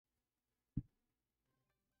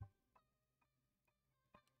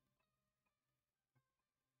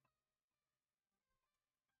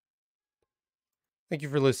Thank you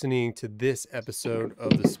for listening to this episode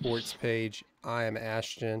of the Sports Page. I am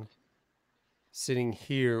Ashton. Sitting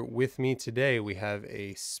here with me today, we have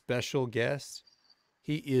a special guest.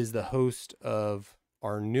 He is the host of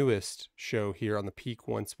our newest show here on the Peak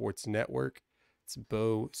One Sports Network. It's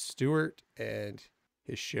Beau Stewart, and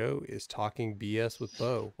his show is Talking BS with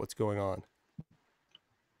Beau. What's going on?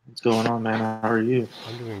 What's going on, man? How are you?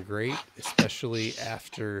 I'm doing great, especially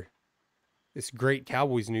after this great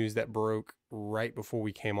Cowboys news that broke right before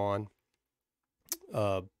we came on.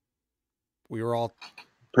 Uh, we were all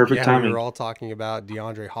Perfect Yeah, we were timing. all talking about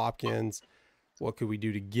DeAndre Hopkins. What could we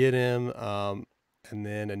do to get him? And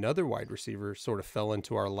then another wide receiver sort of fell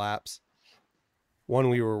into our laps. One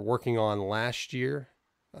we were working on last year,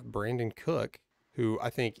 Brandon Cook, who I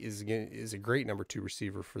think is a great number two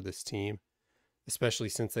receiver for this team, especially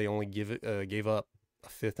since they only gave up a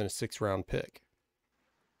fifth and a sixth round pick.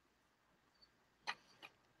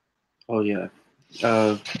 Oh yeah.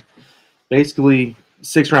 Uh, Basically,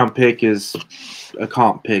 6th round pick is a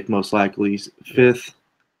comp pick, most likely. Yeah, Fifth,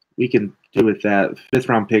 we can do with that. 5th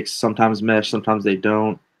round picks sometimes mesh, sometimes they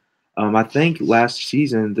don't. I think last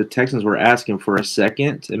season the Texans were asking for a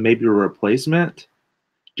second and maybe a replacement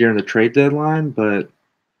during the trade deadline, but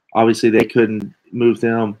obviously they couldn't move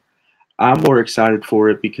them. I'm more excited for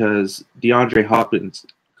it because DeAndre Hopkins'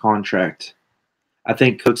 contract. I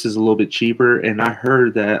think Cooks is a little bit cheaper, and I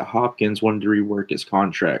heard that Hopkins wanted to rework his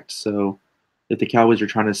contract. So if the Cowboys are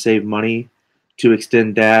trying to save money to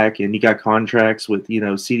extend Dak, and you got contracts with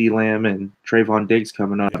CeeDee Lamb and Trayvon Diggs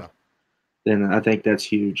coming yeah, up, then I think that's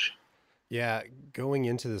huge. yeah. Going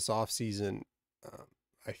into this offseason,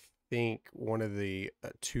 I think one of the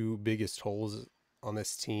two biggest holes on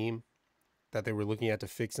this team that they were looking at to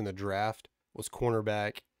fix in the draft was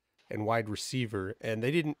cornerback and wide receiver. And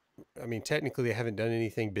they didn't, I mean, technically they haven't done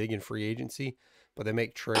anything big in free agency, but they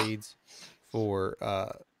make trades for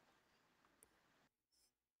uh,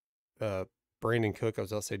 Brandon Cook. I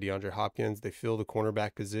was about to say DeAndre Hopkins. They fill the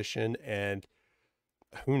cornerback position, and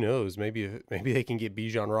who knows? Maybe they can get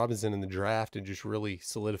Bijan Robinson in the draft and just really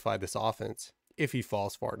solidify this offense if he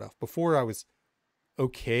falls far enough. Before I was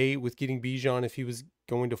okay with getting Bijan if he was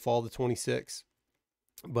going to fall to 26,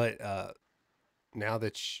 but now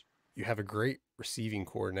that you have a great receiving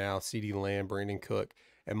core now, CeeDee Lamb, Brandon Cook,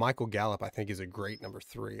 and Michael Gallup, I think is a great number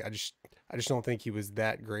three. I just don't think he was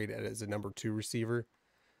that great as a number two receiver.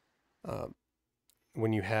 Um,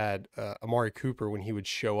 when you had Amari Cooper, when he would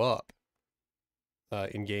show up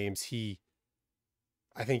in games,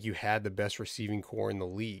 I think you had the best receiving core in the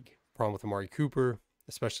league. Problem with Amari Cooper,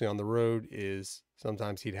 especially on the road, is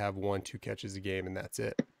sometimes he'd have 1, 2 catches a game and that's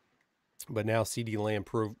it. But now CeeDee Lamb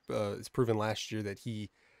is proven last year that he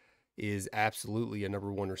is absolutely a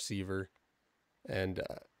number one receiver. And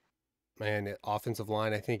man, offensive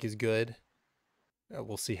line I think is good.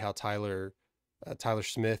 We'll see how Tyler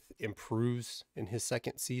Smith improves in his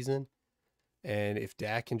second season. And if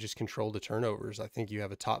Dak can just control the turnovers, I think you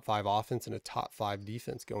have a top five offense and a top five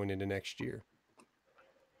defense going into next year.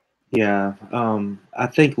 Yeah, I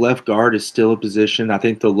think left guard is still a position I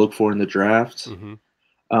think they'll look for in the draft. Mm-hmm.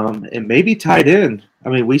 And maybe tight end. I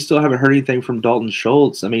mean, we still haven't heard anything from Dalton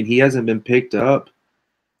Schultz. I mean, he hasn't been picked up.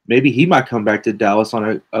 Maybe he might come back to Dallas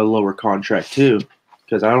on a lower contract too,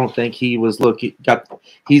 because I don't think he was looking got.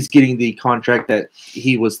 He's getting the contract that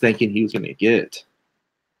he was thinking he was going to get.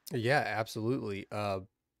 Yeah, absolutely.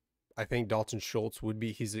 I think Dalton Schultz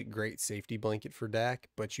he's a great safety blanket for Dak,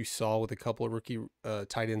 but you saw with a couple of rookie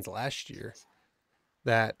tight ends last year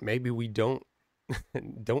that maybe we don't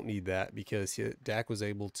need that because Dak was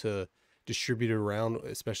able to distribute it around,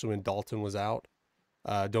 especially when Dalton was out.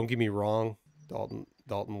 Don't get me wrong,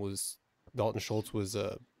 Dalton Schultz was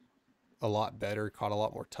a lot better, caught a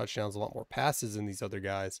lot more touchdowns, a lot more passes than these other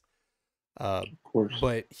guys. Uh, Of course.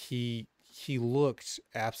 but he looked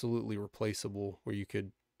absolutely replaceable where you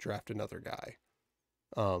could draft another guy.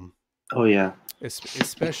 Um, Oh yeah.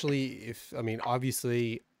 especially if I mean,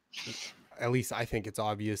 obviously, at least I think it's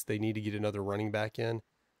obvious they need to get another running back in.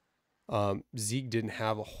 Zeke didn't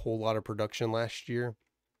have a whole lot of production last year,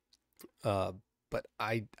 uh, but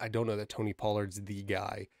I don't know that Tony Pollard's the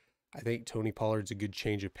guy. I think Tony Pollard's a good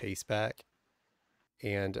change of pace back,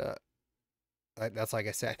 and that's like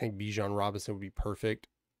I said. I think Bijan Robinson would be perfect.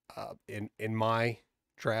 In my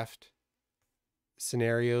draft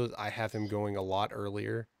scenarios, I have him going a lot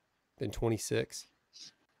earlier than 26.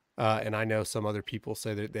 And I know some other people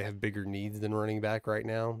say that they have bigger needs than running back right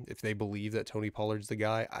now. If they believe that Tony Pollard's the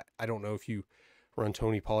guy, I don't know if you run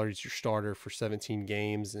Tony Pollard as your starter for 17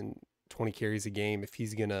 games and 20 carries a game, if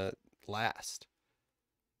he's going to last.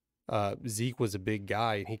 Zeke was a big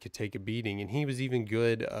guy and he could take a beating, and he was even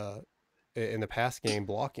good in the pass game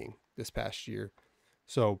blocking this past year.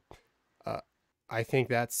 So I think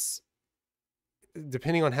that's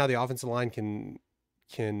depending on how the offensive line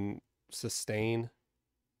can sustain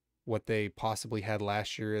what they possibly had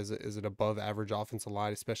last year as an above average offensive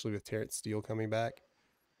line, especially with Terrence Steele coming back.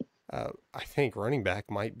 I think running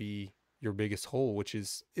back might be your biggest hole, which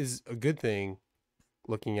is a good thing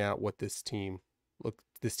looking at what this team's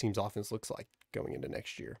offense looks like going into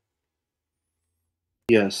next year.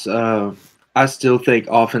 Yes, I still think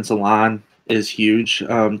offensive line is huge.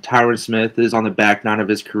 Tyron Smith is on the back nine of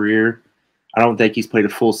his career. I don't think he's played a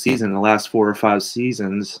full season in the last 4 or 5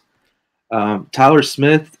 seasons. Tyler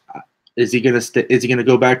Smith, is he going to stay? Is he going to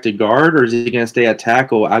go back to guard, or is he going to stay at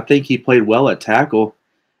tackle? I think he played well at tackle.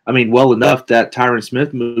 I mean, well enough that Tyron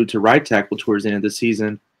Smith moved to right tackle towards the end of the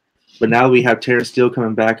season. But now we have Terrence Steele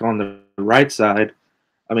coming back on the right side.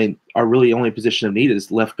 I mean, our really only position of need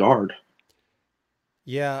is left guard.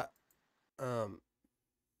 Yeah.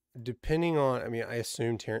 Depending on, I mean, I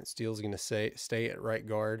assume Terrence Steele is going to stay at right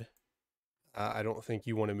guard. I don't think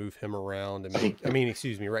you want to move him around and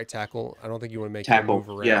excuse me, right tackle. I don't think you want to make him move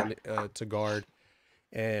around to guard.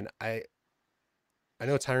 And I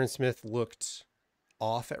know Tyron Smith looked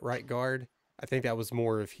off at right guard. I think that was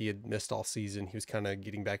more if he had missed all season. He was kind of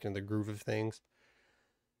getting back into the groove of things.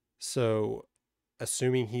 So,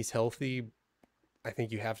 assuming he's healthy, I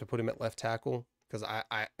think you have to put him at left tackle because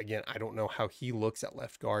I don't know how he looks at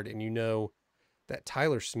left guard, and you know that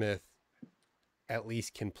Tyler Smith at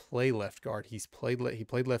least can play left guard. He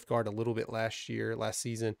played left guard a little bit last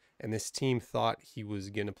season, and this team thought he was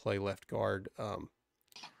going to play left guard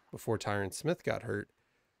before Tyron Smith got hurt.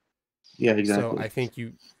 Yeah, exactly. So I think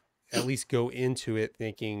you at least go into it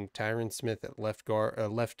thinking Tyron Smith at left guard,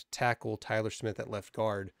 left tackle, Tyler Smith at left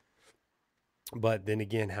guard. But then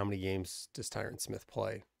again, how many games does Tyron Smith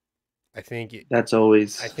play? That's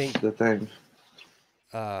always the thing.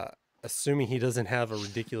 Assuming he doesn't have a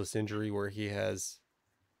ridiculous injury where he has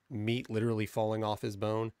meat literally falling off his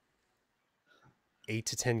bone, 8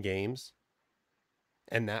 to 10 games.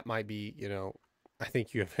 And that might be, I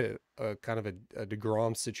think you have a kind of a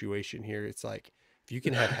DeGrom situation here. It's like, if you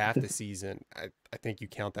can have half the season, I think you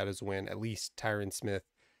count that as a win, at least Tyron Smith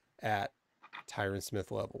at Tyron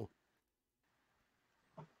Smith level.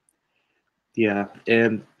 Yeah,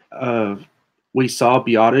 and we saw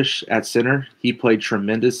Biotish at center. He played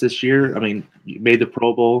tremendous this year. I mean, made the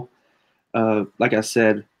Pro Bowl. Like I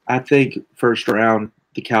said, I think first round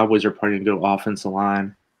the Cowboys are probably going to go offensive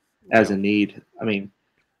line as a need. I mean,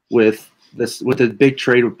 with the big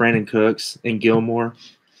trade with Brandon Cooks and Gilmore.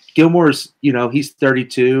 Gilmore's, he's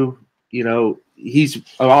 32. He's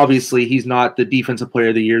not the defensive player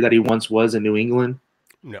of the year that he once was in New England.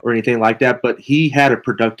 No. Or anything like that, but he had a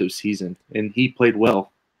productive season and he played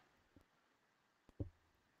well.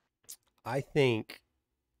 I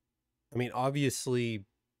mean, obviously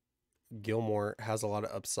Gilmore has a lot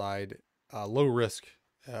of upside, low risk,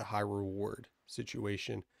 high reward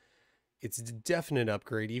situation. It's a definite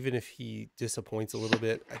upgrade. Even if he disappoints a little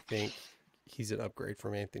bit, I think he's an upgrade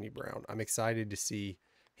from Anthony Brown. I'm excited to see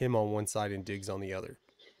him on one side and Diggs on the other.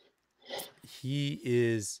 He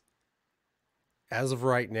is, as of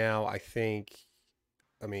right now, I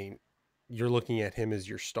mean, you're looking at him as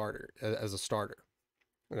your starter, as a starter.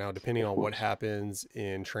 Now, depending on what happens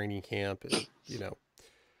in training camp, and,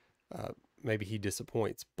 maybe he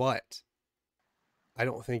disappoints. But I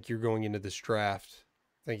don't think you're going into this draft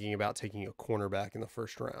thinking about taking a cornerback in the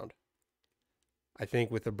first round. I think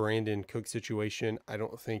with the Brandon Cook situation, I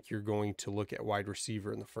don't think you're going to look at wide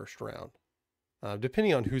receiver in the first round.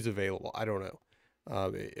 Depending on who's available, I don't know.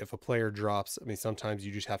 If a player drops, I mean, sometimes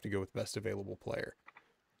you just have to go with best available player.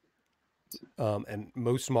 And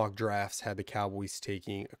most mock drafts had the Cowboys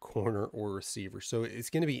taking a corner or receiver. So it's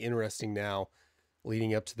going to be interesting now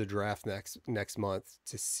leading up to the draft next month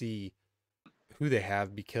to see who they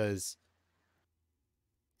have, because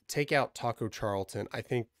take out Taco Charlton, I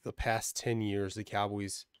think the past 10 years, the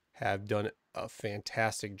Cowboys have done a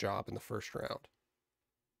fantastic job in the first round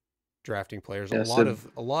drafting players. Yes,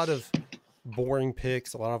 a lot of boring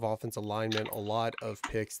picks, a lot of offensive linemen, a lot of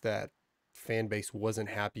picks that fan base wasn't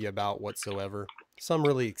happy about whatsoever. Some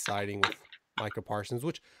really exciting with Micah Parsons,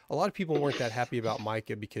 which a lot of people weren't that happy about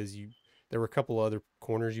Micah because there were a couple other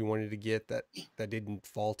corners you wanted to get that didn't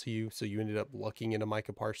fall to you, so you ended up lucking into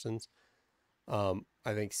Micah Parsons.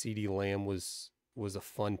 I think CeeDee Lamb was a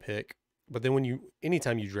fun pick, but then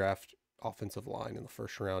anytime you draft offensive line in the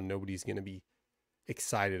first round, nobody's going to be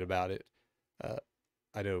excited about it.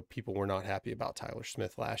 I know people were not happy about Tyler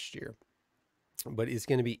Smith last year, but it's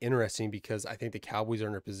going to be interesting because I think the Cowboys are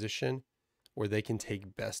in a position where they can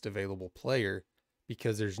take best available player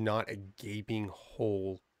because there's not a gaping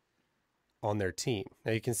hole on their team.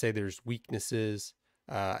 Now you can say there's weaknesses.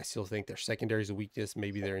 I still think their secondary is a weakness.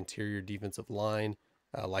 Maybe their interior defensive line,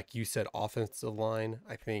 like you said, offensive line.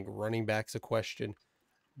 I think running back's a question,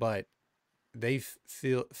 but they've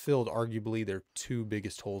filled arguably their two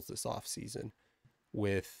biggest holes this offseason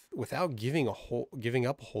without giving up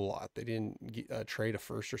a whole lot. They didn't trade a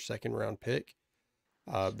first or second round pick.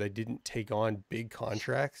 They didn't take on big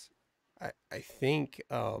contracts. I think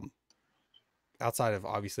outside of,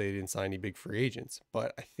 obviously they didn't sign any big free agents,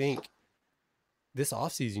 but I think this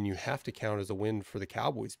offseason you have to count as a win for the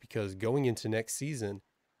Cowboys, because going into next season,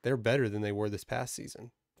 they're better than they were this past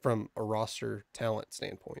season from a roster talent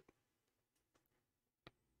standpoint.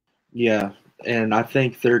 Yeah, and I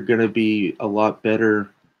think they're going to be a lot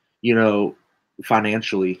better,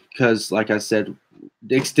 financially, because, like I said,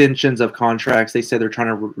 the extensions of contracts. They said they're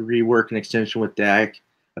trying to rework an extension with Dak.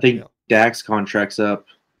 I think Dak's contract's up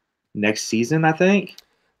next season, I think.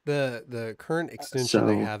 The current extension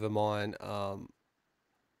they have him on,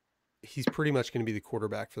 he's pretty much going to be the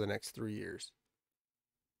quarterback for the next 3 years.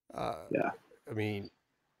 Yeah. I mean,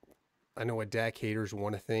 I know what Dak haters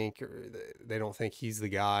want to think, or they don't think he's the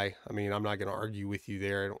guy. I mean, I'm not going to argue with you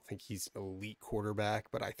there. I don't think he's an elite quarterback,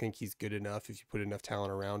 but I think he's good enough if you put enough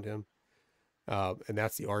talent around him. And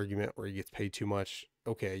that's the argument where he gets paid too much.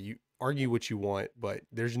 Okay, you argue what you want, but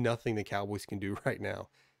there's nothing the Cowboys can do right now.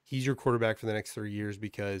 He's your quarterback for the next 3 years,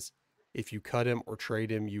 because if you cut him or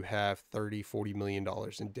trade him, you have $30-40 million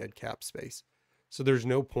in dead cap space. So there's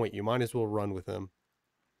no point. You might as well run with him.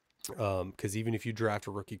 Because even if you draft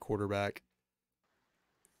a rookie quarterback,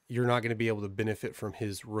 you're not going to be able to benefit from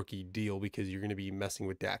his rookie deal, because you're going to be messing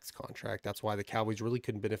with Dak's contract. That's why the Cowboys really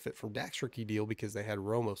couldn't benefit from Dak's rookie deal, because they had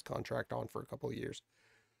Romo's contract on for a couple of years.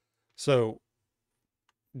 So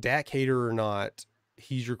Dak hater or not,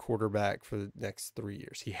 he's your quarterback for the next 3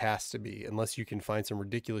 years. He has to be, unless you can find some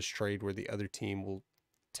ridiculous trade where the other team will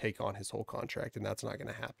take on his whole contract, and that's not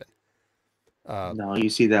going to happen. No, you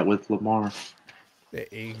see that with Lamar.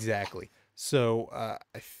 Exactly. So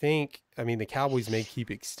I mean, the Cowboys may keep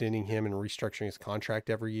extending him and restructuring his contract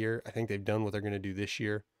every year. I think they've done what they're going to do this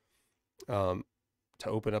year to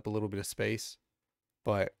open up a little bit of space.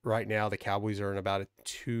 But right now, the Cowboys are in about a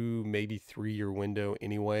 2, maybe 3 year window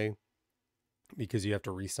anyway, because you have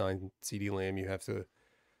to re-sign CeeDee Lamb. You have to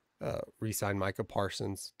re-sign Micah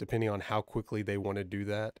Parsons, depending on how quickly they want to do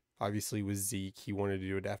that. Obviously, with Zeke, he wanted to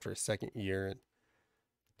do it after a second year, and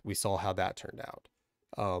we saw how that turned out.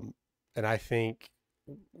 And I think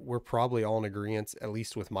we're probably all in agreement, at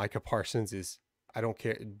least with Micah Parsons, is I don't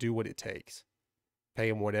care, do what it takes. Pay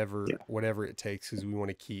him whatever it takes, because we want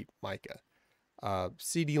to keep Micah.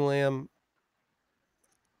 CeeDee Lamb,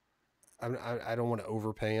 I don't want to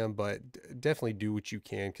overpay him, but definitely do what you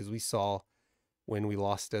can, because we saw when we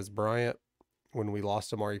lost Des Bryant, when we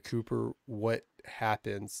lost Amari Cooper, what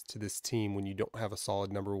happens to this team when you don't have a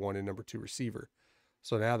solid number 1 and number 2 receiver.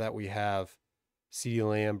 So now that we have CeeDee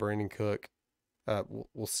Lamb, Brandon Cook,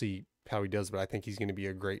 we'll see how he does, but I think he's going to be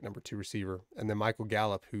a great number 2 receiver. And then Michael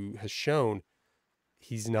Gallup, who has shown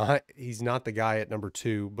he's not the guy at number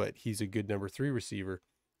 2, but he's a good number 3 receiver.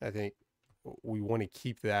 I think we want to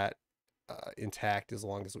keep that intact as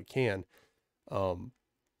long as we can.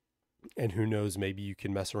 And who knows, maybe you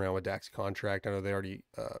can mess around with Dak's contract. I know they already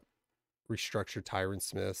restructured Tyron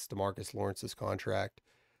Smith's, DeMarcus Lawrence's contract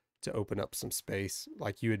to open up some space,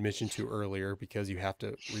 like you had mentioned to earlier, because you have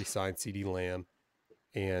to re-sign CeeDee Lamb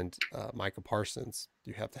and Micah Parsons.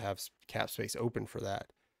 You have to have cap space open for that.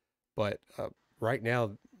 But right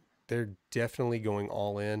now, they're definitely going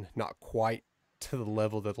all in, not quite to the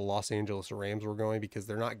level that the Los Angeles Rams were going, because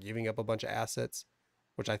they're not giving up a bunch of assets,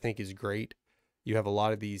 which I think is great. You have a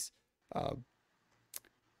lot of these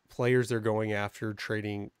players they're going after,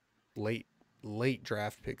 trading late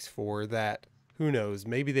draft picks for that. Who knows?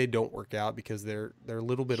 Maybe they don't work out because they're a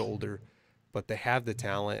little bit older, but they have the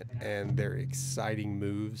talent and they're exciting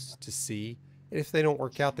moves to see. And if they don't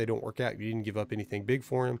work out, they don't work out. You didn't give up anything big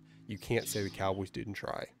for him. You can't say the Cowboys didn't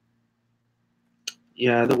try.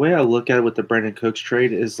 Yeah, the way I look at it with the Brandon Cooks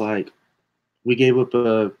trade is like we gave up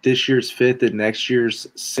this year's 5th and next year's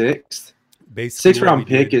 6th. Basically, 6th round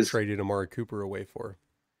pick is traded Amari Cooper away for.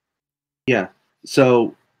 Yeah,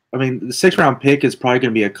 so I mean, the 6th round pick is probably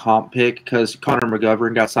going to be a comp pick because Connor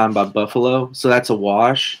McGovern got signed by Buffalo, so that's a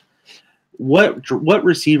wash. What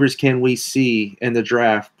receivers can we see in the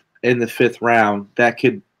draft in the 5th round that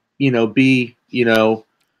could, be,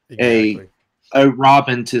 exactly a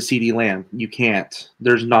Robin to CeeDee Lamb? You can't.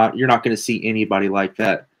 You're not going to see anybody like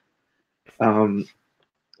that.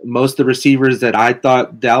 most of the receivers that I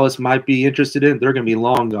thought Dallas might be interested in, they're going to be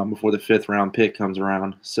long gone before the 5th-round pick comes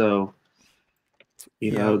around. So,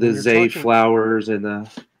 Yeah, when the you're Zay talking, Flowers and the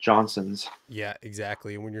Johnsons. yeah,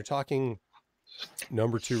 exactly. And when you're talking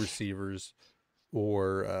number two receivers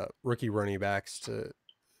or rookie running backs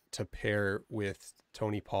to pair with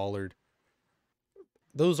Tony Pollard,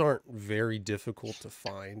 those aren't very difficult to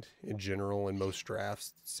find in general in most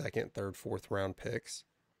drafts, second, third, fourth round picks.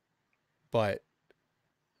 But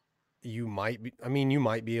you might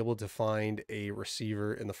be able to find a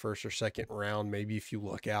receiver in the first or second round, maybe if you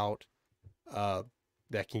look out, uh,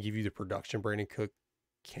 that can give you the production Brandon Cook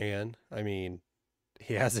can. I mean,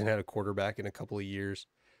 he hasn't had a quarterback in a couple of years.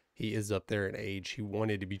 He is up there in age. He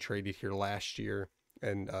wanted to be traded here last year,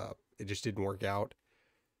 and it just didn't work out.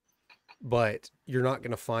 But you're not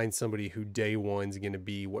going to find somebody who day one's going to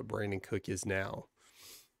be what Brandon Cook is now.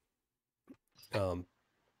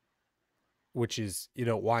 Which is,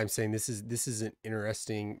 why I'm saying this is an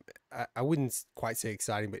interesting, I wouldn't quite say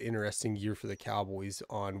exciting, but interesting year for the Cowboys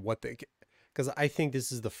on what they, because I think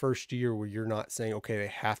this is the first year where you're not saying, okay, they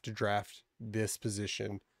have to draft this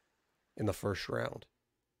position in the first round.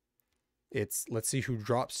 It's, let's see who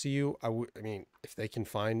drops to you. I mean, if they can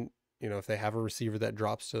find, if they have a receiver that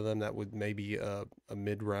drops to them, that would maybe a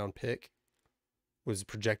mid-round pick, was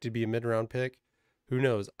projected to be a mid-round pick. Who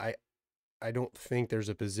knows? I don't think there's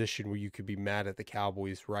a position where you could be mad at the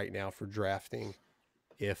Cowboys right now for drafting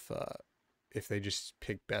if they just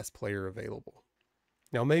pick best player available.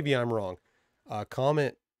 Now maybe I'm wrong.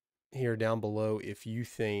 Comment here down below if you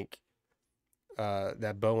think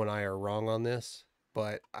that Beau and I are wrong on this,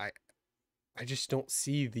 but I just don't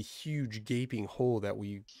see the huge gaping hole that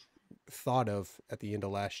we thought of at the end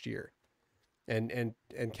of last year. And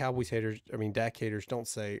Cowboys haters, I mean Dak haters, don't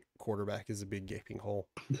say quarterback is a big gaping hole.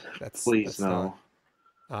 Please That's not. no.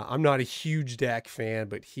 I'm not a huge Dak fan,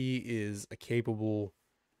 but he is a capable,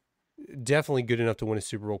 definitely good enough to win a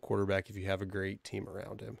Super Bowl quarterback if you have a great team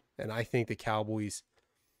around him. And I think the Cowboys,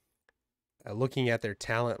 looking at their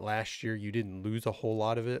talent last year, you didn't lose a whole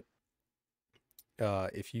lot of it.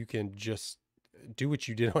 If you can just do what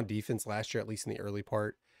you did on defense last year, at least in the early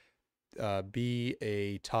part, be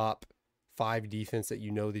a top 5 defense that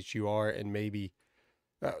that you are, and maybe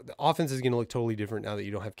the offense is going to look totally different now that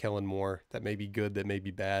you don't have Kellen Moore. That may be good, that may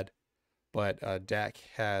be bad, but Dak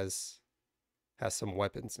has some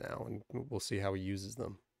weapons now, and we'll see how he uses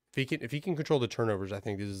them. If he can control the turnovers, I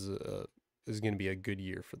think this is going to be a good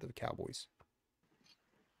year for the Cowboys.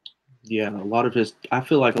 Yeah, I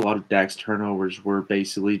feel like a lot of Dak's turnovers were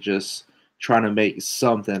basically just trying to make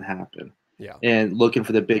something happen Yeah, and looking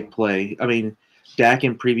for the big play. I mean, Dak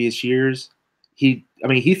in previous years, he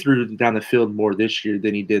threw down the field more this year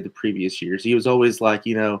than he did the previous years. He was always like,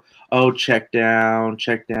 oh, check down,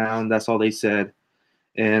 check down. That's all they said.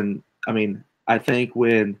 And I mean, I think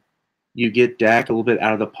when you get Dak a little bit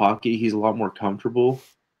out of the pocket, he's a lot more comfortable.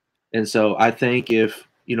 And so I think if,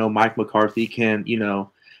 Mike McCarthy can,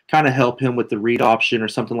 kind of help him with the read option or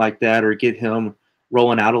something like that, or get him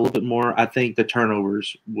rolling out a little bit more, I think the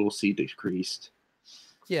turnovers will see decreased.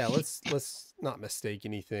 yeah. Let's not mistake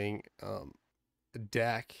anything.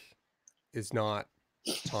 Dak is not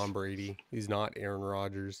Tom Brady. He's not Aaron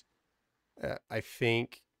Rodgers. I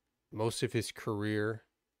think most of his career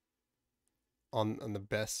on the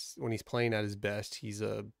best, when he's playing at his best, he's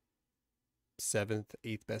a 7th,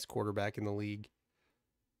 8th best quarterback in the league.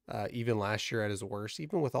 Even last year at his worst,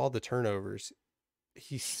 even with all the turnovers,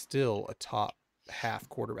 he's still a top half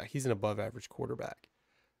quarterback. He's an above average quarterback.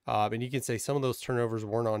 And you can say some of those turnovers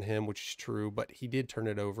weren't on him, which is true, but he did turn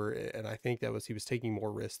it over. And I think he was taking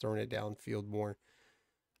more risks, throwing it downfield more.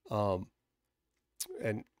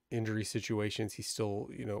 And injury situations, he's still,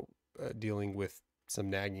 dealing with some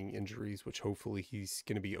nagging injuries, which hopefully he's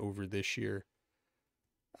going to be over this year.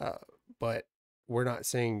 But we're not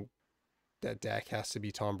saying that Dak has to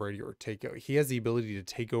be Tom Brady or he has the ability to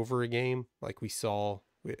take over a game like we saw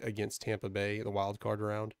against Tampa Bay in the wild card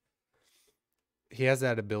round. He has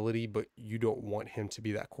that ability, but you don't want him to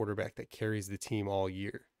be that quarterback that carries the team all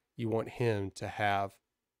year. You want him to have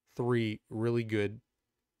 3 really good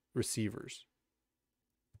receivers,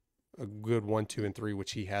 a good 1, 2, and 3,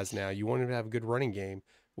 which he has now. You want him to have a good running game,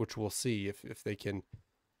 which we'll see if they can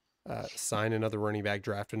sign another running back,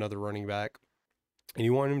 draft another running back. And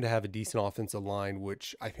you want him to have a decent offensive line,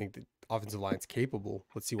 which I think the offensive line's capable.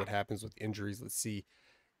 Let's see what happens with injuries. Let's see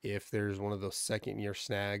if there's one of those second-year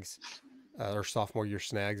snags or sophomore year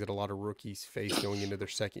snags that a lot of rookies face going into their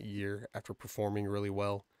second year after performing really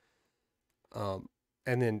well. And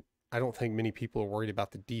then I don't think many people are worried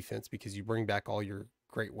about the defense because you bring back all your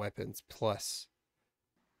great weapons plus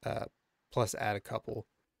add a couple.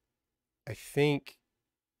 I think,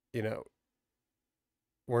 you know,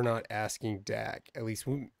 we're not asking Dak, at least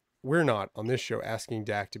we're not on this show asking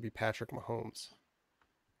Dak to be Patrick Mahomes.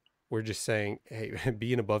 We're just saying, hey,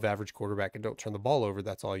 be an above average quarterback and don't turn the ball over.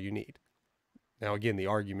 That's all you need. Now, again, the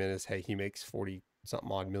argument is, hey, he makes 40 something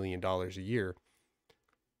odd $1 million a year.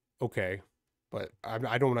 Okay. But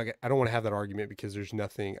I don't want to have that argument because there's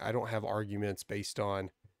nothing, I don't have arguments based on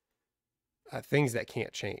things that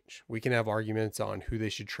can't change. We can have arguments on who they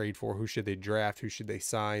should trade for, who should they draft, who should they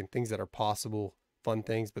sign, things that are possible, fun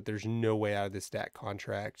things, but there's no way out of this Dak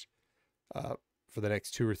contract for the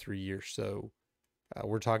next 2 or 3 years. So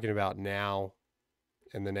we're talking about now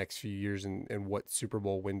in the next few years and what Super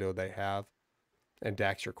Bowl window they have, and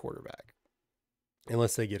Dak's your quarterback.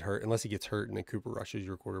 Unless they get hurt, unless he gets hurt and then Cooper Rush is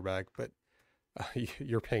your quarterback, but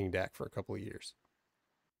you're paying Dak for a couple of years.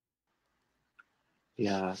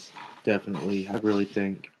 Yeah, definitely. I really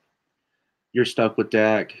think you're stuck with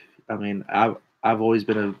Dak. I mean, I've always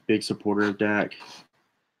been a big supporter of Dak,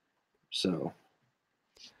 so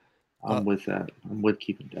I'm with that. I'm with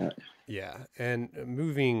keeping Dak. Yeah, and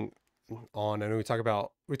moving on, I know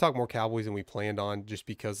we talk more Cowboys than we planned on just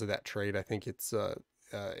because of that trade. I think it's an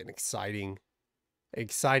exciting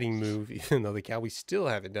move, even though the Cowboys still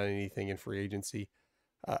haven't done anything in free agency.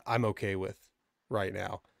 I'm okay with right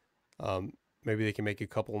now. Maybe they can make a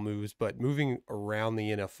couple of moves, but moving around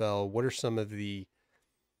the NFL, what are some of the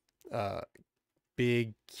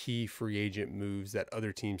big key free agent moves that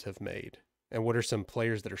other teams have made? And what are some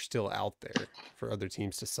players that are still out there for other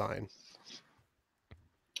teams to sign?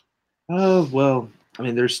 Well, I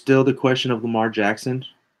mean, there's still the question of Lamar Jackson.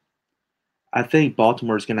 I think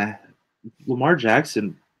Baltimore's going to – Lamar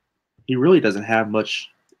Jackson, he really doesn't have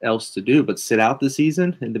much else to do but sit out this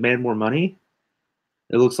season and demand more money.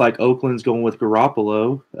 It looks like Oakland's going with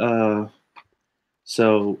Garoppolo.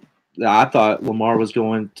 So I thought Lamar was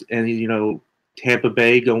going – and, Tampa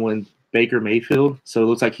Bay going Baker Mayfield. So it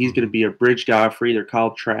looks like he's going to be a bridge guy for either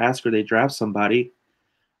Kyle Trask or they draft somebody.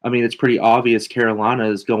 I mean, it's pretty obvious Carolina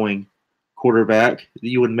is going quarterback.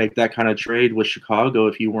 You wouldn't make that kind of trade with Chicago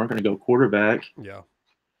if you weren't going to go quarterback. Yeah.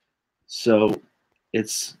 So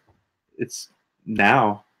it's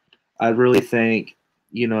now. I really think,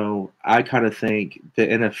 I kind of think the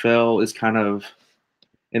NFL is kind of,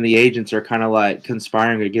 and the agents are kind of like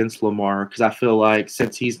conspiring against Lamar because I feel like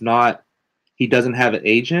since he doesn't have an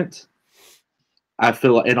agent, I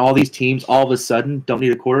feel like, and all these teams all of a sudden don't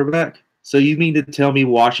need a quarterback. So you mean to tell me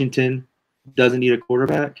Washington doesn't need a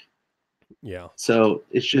quarterback? Yeah. So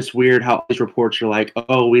it's just weird how these reports are like,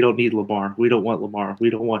 oh, we don't need Lamar. We don't want Lamar. We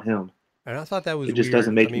don't want him. And I thought that was it just weird.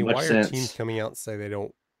 doesn't make much why sense. Are teams coming out and say they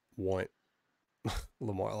don't want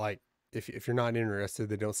Lamar? Like, if you're not interested,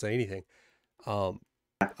 they don't say anything.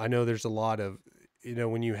 I know there's a lot of,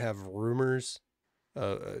 when you have rumors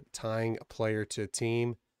tying a player to a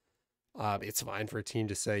team, it's fine for a team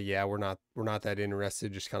to say, yeah, we're not that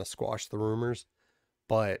interested, just kind of squash the rumors.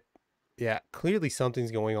 But yeah, clearly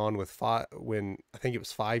something's going on with when I think it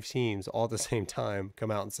was 5 teams all at the same time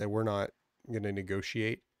come out and say, we're not going to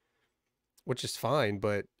negotiate, which is fine,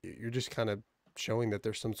 but you're just kind of showing that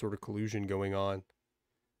there's some sort of collusion going on,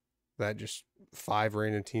 that just 5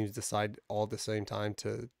 random teams decide all at the same time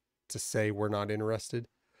to say we're not interested.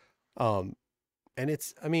 And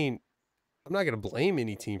I'm not going to blame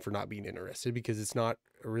any team for not being interested because it's not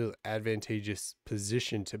a real advantageous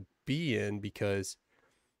position to be in because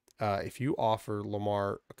if you offer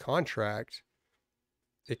Lamar a contract,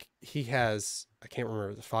 he has, I can't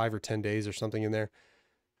remember, the 5 or 10 days or something in there.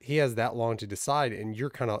 He has that long to decide, and you're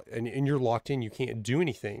kind of, and you're locked in. You can't do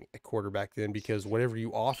anything at quarterback then because whatever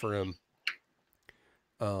you offer him,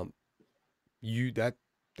 that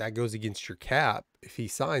goes against your cap if he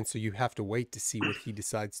signs. So you have to wait to see what he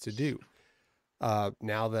decides to do.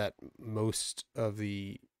 Now that most of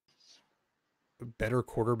the better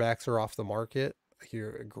quarterbacks are off the market, like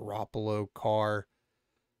your Garoppolo, Carr,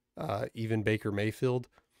 even Baker Mayfield,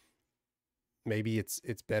 maybe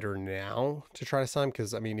it's better now to try to sign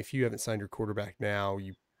because, if you haven't signed your quarterback now,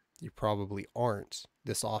 you probably aren't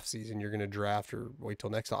this offseason. You're going to draft or wait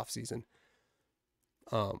till next offseason.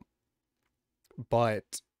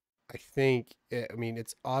 But I think,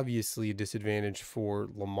 it's obviously a disadvantage for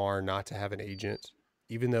Lamar not to have an agent,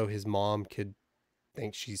 even though his mom could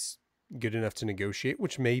think she's good enough to negotiate,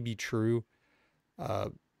 which may be true.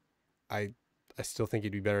 I still think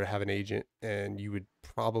it'd be better to have an agent, and you would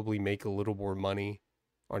probably make a little more money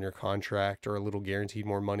on your contract or a little guaranteed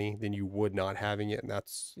more money than you would not having it. And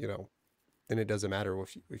that's, then it doesn't matter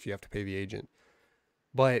if you have to pay the agent.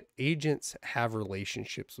 But agents have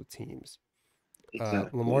relationships with teams.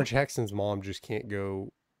 Exactly. Lamar Jackson's mom just can't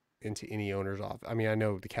go into any owner's office. I mean, I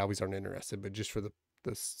know the Cowboys aren't interested, but just for the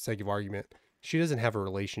sake of argument, she doesn't have a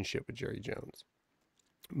relationship with Jerry Jones.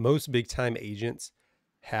 Most big time agents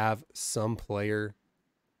have some player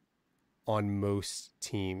on most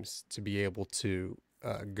teams to be able to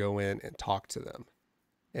go in and talk to them.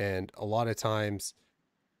 And a lot of times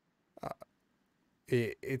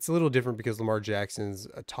it's a little different because Lamar Jackson's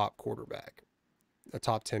a top quarterback, a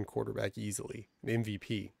top 10 quarterback easily, an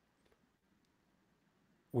MVP.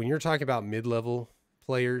 When you're talking about mid-level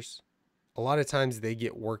players, a lot of times they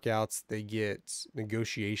get workouts, they get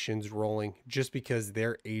negotiations rolling just because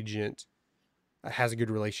their agent has a good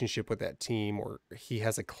relationship with that team, or he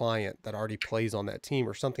has a client that already plays on that team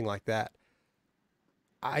or something like that.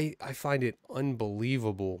 I find it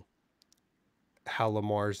unbelievable how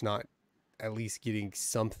Lamar's not at least getting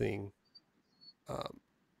something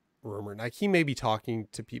rumored. Like, he may be talking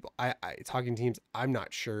to people, talking teams. I'm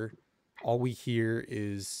not sure. All we hear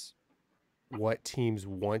is what teams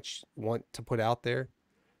want to put out there.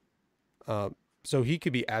 So he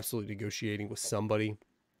could be absolutely negotiating with somebody,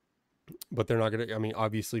 but they're not going to, I mean,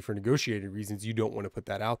 obviously for negotiating reasons, you don't want to put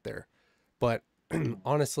that out there. But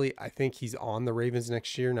honestly, I think he's on the Ravens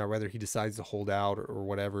next year. Now, whether he decides to hold out or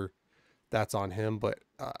whatever, that's on him. But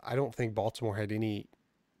I don't think Baltimore had any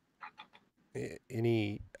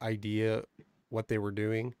idea what they were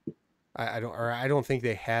doing. I don't think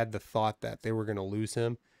they had the thought that they were going to lose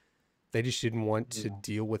him. They just didn't want to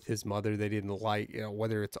deal with his mother. They didn't like,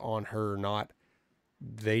 whether it's on her or not.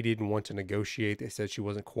 They didn't want to negotiate. They said she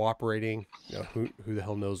wasn't cooperating. Who the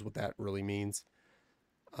hell knows what that really means?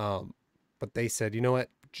 But they said, you know what?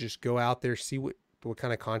 Just go out there, see what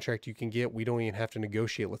kind of contract you can get. We don't even have to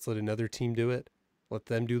negotiate. Let's let another team do it. Let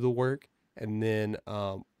them do the work, and then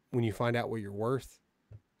when you find out what you're worth,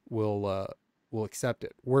 we'll accept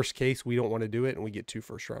it. Worst case, we don't want to do it, and we get 2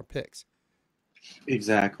 first-round picks.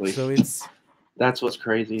 Exactly. So that's what's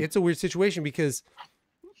crazy. It's a weird situation because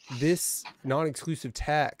this non-exclusive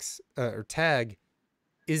tag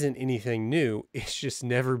isn't anything new. It's just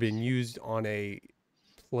never been used on a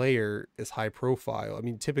player as high profile. I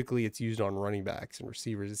mean, typically it's used on running backs and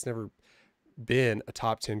receivers. It's never been a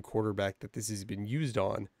top 10 quarterback that this has been used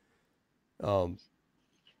on.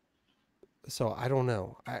 So I don't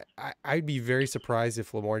know. I'd be very surprised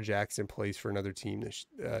if Lamar Jackson plays for another team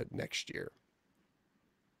next year.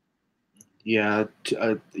 Yeah,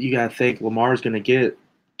 you got to think Lamar's going to get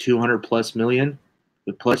 200 plus million,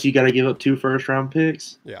 but plus you got to give up 2 first round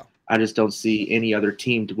picks. Yeah. I just don't see any other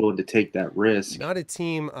team willing to take that risk. Not a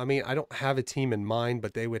team. I mean, I don't have a team in mind,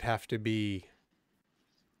 but they would have to be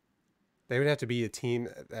a team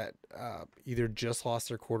that either just lost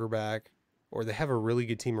their quarterback or they have a really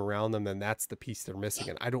good team around them, and that's the piece they're missing.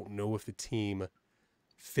 And I don't know if the team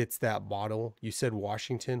fits that model. You said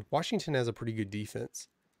Washington. Washington has a pretty good defense.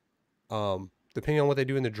 Depending on what they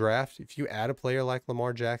do in the draft, if you add a player like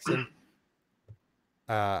Lamar Jackson,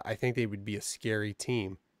 I think they would be a scary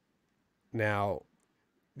team. Now,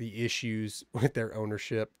 the issues with their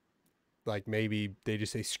ownership, like maybe they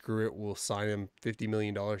just say, screw it, we'll sign him $50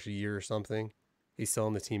 million a year or something. He's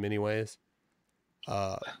selling the team anyways.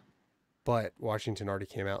 But Washington already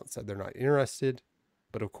came out and said they're not interested.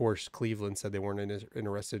 But of course, Cleveland said they weren't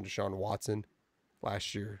interested in Deshaun Watson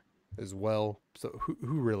last year as well. So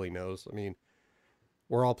who really knows? I mean,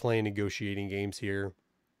 we're all playing negotiating games here.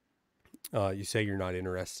 You say you're not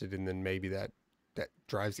interested, and then maybe that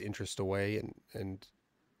drives interest away. And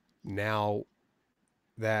now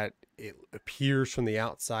that it appears from the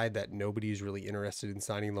outside that nobody is really interested in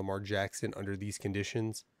signing Lamar Jackson under these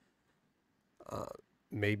conditions,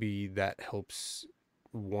 maybe that helps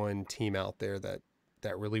one team out there that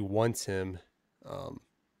really wants him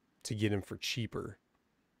to get him for cheaper.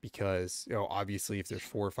 Because, obviously if there's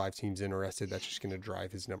 4 or 5 teams interested, that's just going to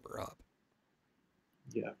drive his number up.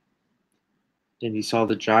 Yeah. And you saw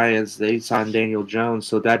the Giants, they signed Daniel Jones,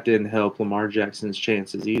 so that didn't help Lamar Jackson's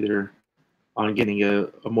chances either on getting a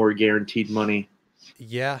more guaranteed money.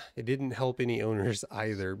 Yeah, it didn't help any owners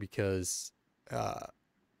either because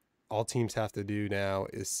all teams have to do now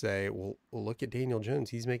is say, well, look at Daniel Jones.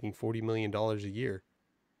 He's making $40 million a year.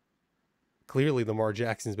 Clearly, Lamar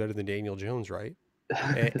Jackson's better than Daniel Jones, right?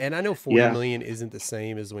 And I know 40 million isn't the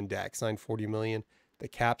same as when Dak signed 40 million. The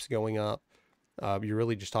cap's going up. You're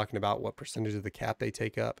really just talking about what percentage of the cap they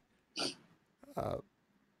take up.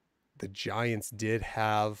 The Giants did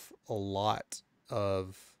have a lot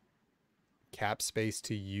of cap space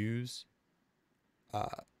to use.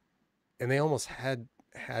 And they almost had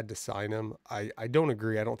to sign him. I don't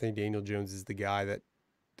agree. I don't think Daniel Jones is the guy that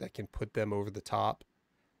can put them over the top.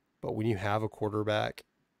 But when you have a quarterback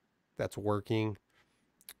that's working,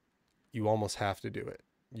 you almost have to do it.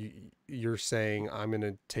 you're saying I'm going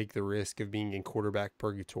to take the risk of being in quarterback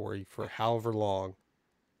purgatory for however long,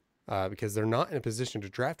 because they're not in a position to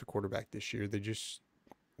draft a quarterback this year. They just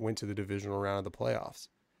went to the divisional round of the playoffs.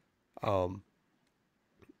 Um,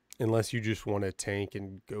 unless you just want to tank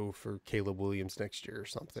and go for Caleb Williams next year or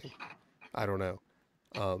something. I don't know.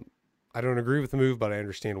 Um, I don't agree with the move, but I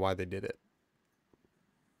understand why they did it.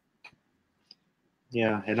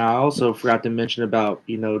 Yeah, and I also forgot to mention about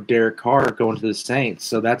Derek Carr going to the Saints.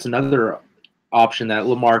 So that's another option that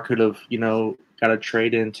Lamar could have got a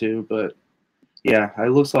trade into. But yeah,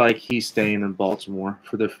 it looks like he's staying in Baltimore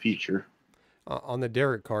for the future. On the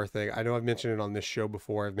Derek Carr thing, I know I've mentioned it on this show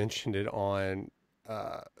before. I've mentioned it on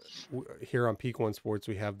uh, here on Peak One Sports.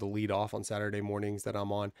 We have the lead off on Saturday mornings that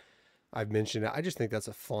I'm on. I've mentioned it. I just think that's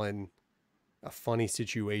a funny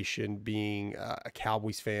situation being a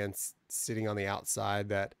Cowboys fan sitting on the outside,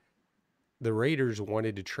 that the Raiders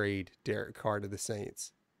wanted to trade Derek Carr to the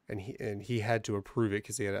Saints, and he had to approve it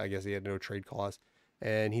because I guess he had no trade clause,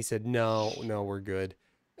 and he said no, we're good,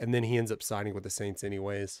 and then he ends up signing with the Saints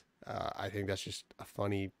anyways. I think that's just a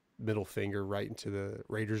funny middle finger right into the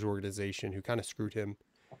Raiders organization, who kind of screwed him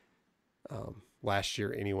last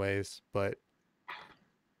year anyways, but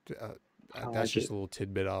uh, I that's like just it. a little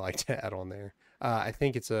tidbit I like to add on there. I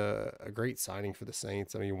think it's a great signing for the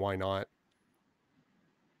Saints. I mean, why not?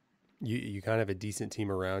 You kind of have a decent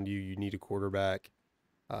team around you. You need a quarterback.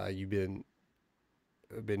 You've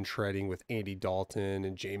been treading with Andy Dalton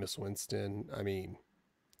and Jameis Winston. I mean,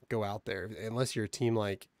 go out there. Unless you're a team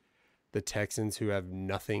like the Texans who have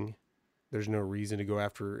nothing, there's no reason to go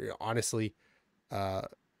after. Honestly, uh,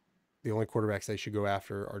 the only quarterbacks they should go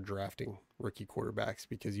after are drafting rookie quarterbacks,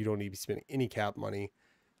 because you don't need to be spending any cap money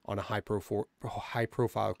on a high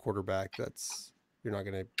profile quarterback that's you're not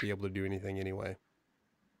going to be able to do anything anyway.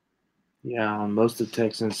 Yeah, most of the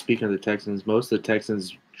Texans. Speaking of the Texans, most of the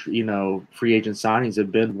Texans, free agent signings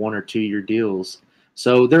have been 1 or 2 year deals,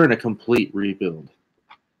 so they're in a complete rebuild.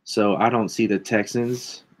 So I don't see the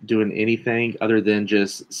Texans doing anything other than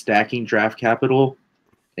just stacking draft capital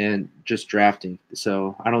and just drafting.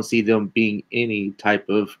 So I don't see them being any type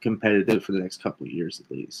of competitive for the next couple of years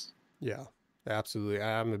at least. Yeah, absolutely.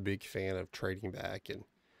 I'm a big fan of trading back and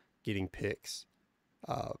getting picks.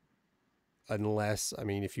 Uh, unless, I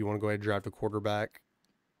mean, if you want to go ahead and draft a quarterback,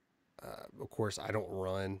 of course, I don't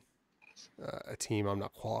run a team. I'm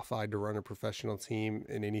not qualified to run a professional team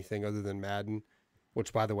in anything other than Madden,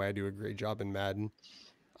 which, by the way, I do a great job in Madden.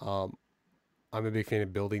 Um, I'm a big fan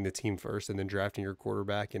of building the team first and then drafting your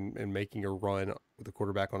quarterback and making a run with the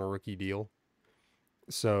quarterback on a rookie deal.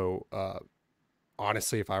 So,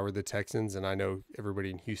 honestly, if I were the Texans, and I know everybody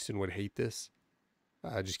in Houston would hate this,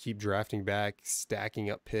 just keep drafting back, stacking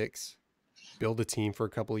up picks, build a team for a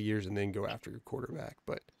couple of years, and then go after your quarterback.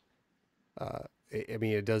 But I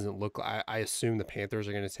mean, it doesn't look. I assume the Panthers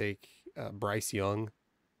are going to take Bryce Young,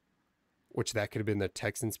 which that could have been the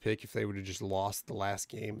Texans' pick if they would have just lost the last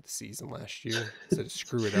game of the season last year instead of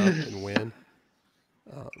screw it up and win.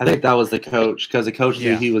 I Um, think that was the coach because the coach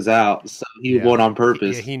knew yeah, he was out, so he yeah, won on yeah.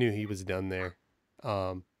 purpose. He knew he was done there.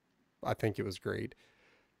 Um, I think it was great,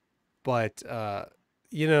 but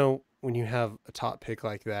when you have a top pick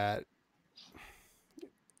like that,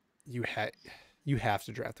 you had you have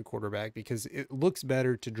to draft the quarterback, because it looks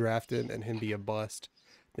better to draft him and him be a bust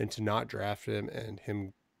than to not draft him and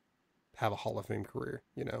him have a Hall of Fame career.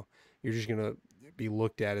 You're just gonna be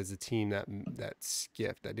looked at as a team that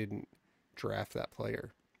skipped, that didn't draft that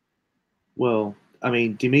player. Well, I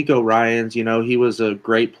mean, D'Amico Ryans, he was a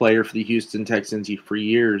great player for the Houston Texans for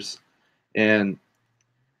years, and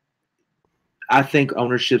I think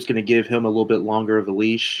ownership's going to give him a little bit longer of a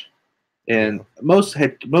leash. And Yeah,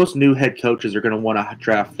 most new head coaches are going to want to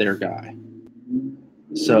draft their guy.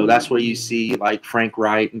 So that's where you see like Frank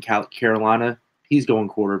Wright in Carolina. He's going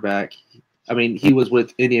quarterback. I mean, he was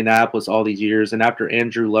with Indianapolis all these years, and after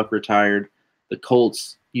Andrew Luck retired, the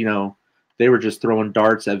Colts, they were just throwing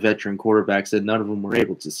darts at veteran quarterbacks, and none of them were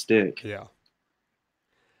able to stick. yeah.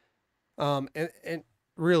 And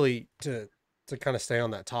really, to kind of stay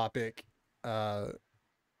on that topic, of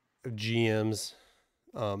GMs,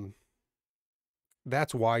 um,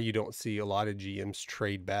 that's why you don't see a lot of GMs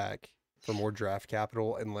trade back for more draft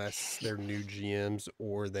capital unless they're new GMs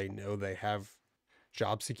or they know they have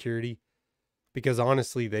job security. Because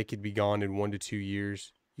honestly, they could be gone in 1 to 2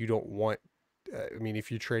 years. You don't want, I mean,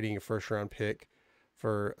 if you're trading a first round pick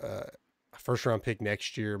for a first round pick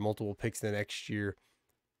next year, multiple picks the next year,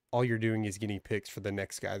 all you're doing is getting picks for the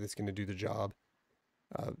next guy that's going to do the job.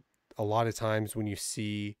 Uh, a lot of times when you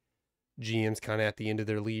see GMs kind of at the end of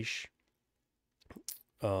their leash,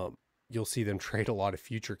 um, you'll see them trade a lot of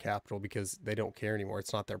future capital because they don't care anymore.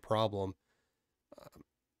 It's not their problem.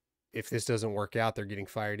 If this doesn't work out, they're getting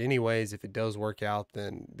fired anyways. If it does work out,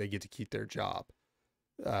 then they get to keep their job.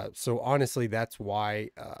 So honestly, that's why,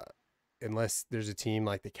 unless there's a team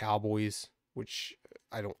like the Cowboys, which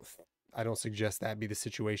I don't suggest that be the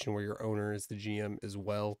situation where your owner is the GM as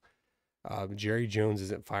well. Jerry Jones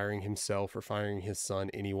isn't firing himself or firing his son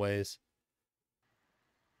anyways.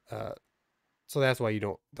 So that's why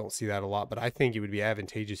you don't see that a lot. But I think it would be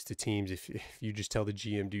advantageous to teams if you just tell the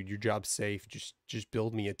GM, dude, your job's safe. Just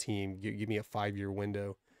build me a team. Give me a 5-year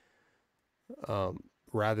window.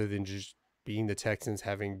 Rather than just being the Texans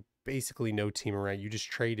having basically no team around. You just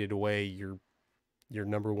traded away your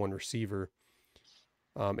number one receiver.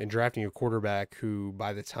 And drafting a quarterback who,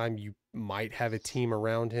 by the time you might have a team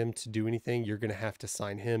around him to do anything, you're going to have to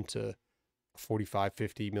sign him to a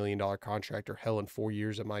 $45-50 million contract, or hell, in 4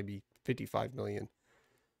 years, it might be $55 million.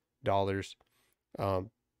 That's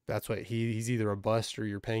what he's either a bust or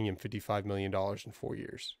you're paying him $55 million in 4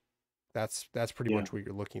 years. That's pretty much what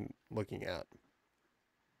you're looking at.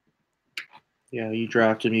 Yeah, you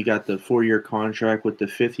draft him. You got the 4-year contract with the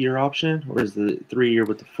 5th-year option, or is the 3-year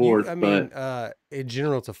with the 4th? In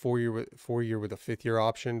general, it's a 4-year with a 5th-year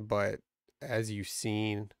option. But as you've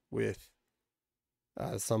seen with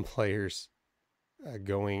some players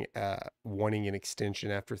going wanting an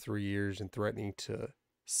extension after 3 years and threatening to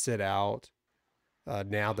sit out,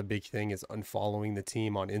 now the big thing is unfollowing the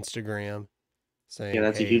team on Instagram, saying, yeah,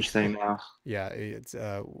 that's a huge thing now. Yeah, it's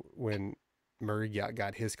when Murray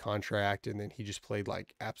got his contract, and then he just played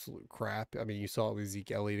like absolute crap. I mean, you saw it with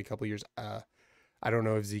Zeke Elliott a couple of years. I don't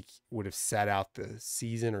know if Zeke would have sat out the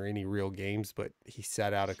season or any real games, but he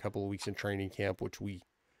sat out a couple of weeks in training camp, which we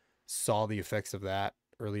saw the effects of that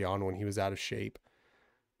early on when he was out of shape.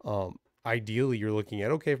 Ideally, you're looking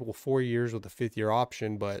at, okay, well, 4 years with a 5th-year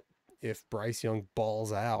option, but if Bryce Young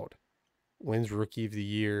balls out, wins Rookie of the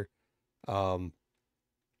Year,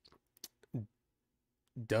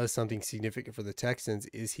 does something significant for the Texans,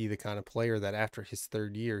 is he the kind of player that after his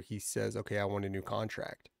 3rd year, he says, okay, I want a new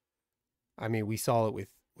contract? I mean, we saw it with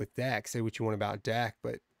Dak. Say what you want about Dak,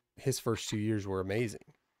 but his first 2 years were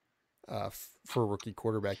amazing for a rookie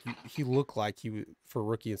quarterback. He looked like for a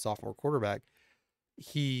rookie and sophomore quarterback,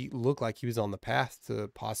 he looked like he was on the path to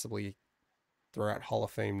possibly throw out Hall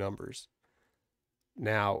of Fame numbers.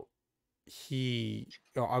 Now, he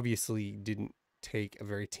obviously didn't take a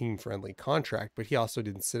very team-friendly contract, but he also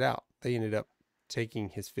didn't sit out. They ended up taking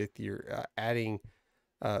his 5th year, adding,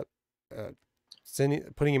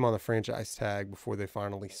 putting him on the franchise tag before they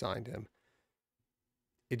finally signed him.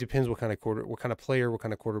 It depends what kind of player, what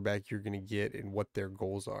kind of quarterback you're going to get, and what their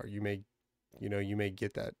goals are. You may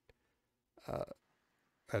get that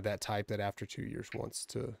that type that after 2 years wants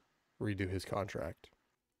to redo his contract.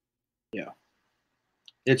 Yeah.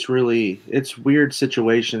 It's weird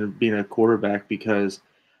situation being a quarterback because,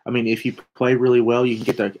 I mean, if you play really well, you can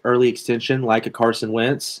get the early extension like a Carson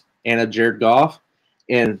Wentz and a Jared Goff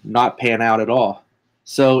and not pan out at all.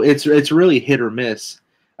 So it's really hit or miss.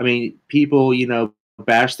 I mean, people,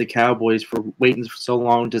 bash the Cowboys for waiting so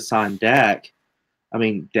long to sign Dak. I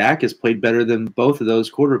mean, Dak has played better than both of those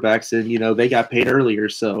quarterbacks, and, they got paid earlier,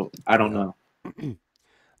 so I don't know.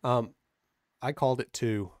 I called it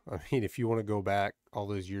too. I mean, if you want to go back all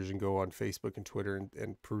those years and go on Facebook and Twitter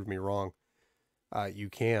and prove me wrong, you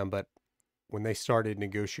can. But when they started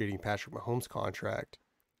negotiating Patrick Mahomes' contract,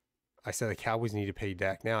 I said the Cowboys need to pay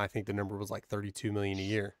Dak now. I think the number was like $32 million a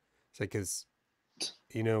year. It's like, because,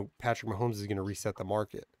 Patrick Mahomes is going to reset the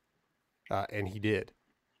market. And he did.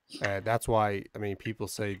 That's why, I mean, people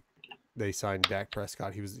say they signed Dak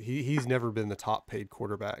Prescott. He's never been the top paid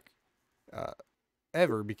quarterback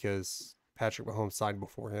ever, because Patrick Mahomes signed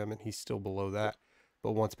before him and he's still below that.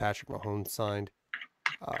 But once Patrick Mahomes signed,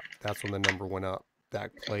 that's when the number went up.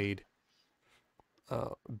 Dak played,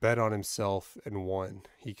 bet on himself, and won.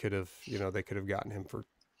 He could have, they could have gotten him for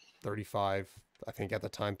 35, I think at the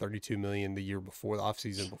time, 32 million the year before, the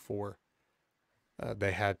offseason before.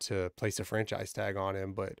 They had to place a franchise tag on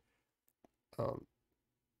him, but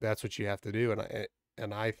that's what you have to do.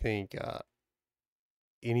 And I think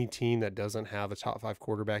any team that doesn't have a top 5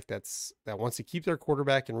 quarterback that wants to keep their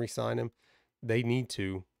quarterback and re-sign him, they need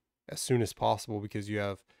to as soon as possible, because you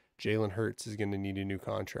have Jalen Hurts is going to need a new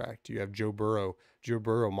contract. You have Joe Burrow. Joe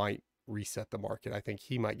Burrow might reset the market. I think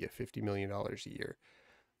he might get $50 million a year.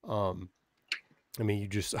 I mean, you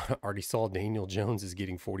just already saw Daniel Jones is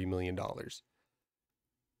getting $40 million.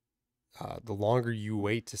 The longer you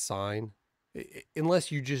wait to sign,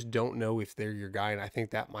 unless you just don't know if they're your guy, and I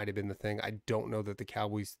think that might have been the thing. I don't know that the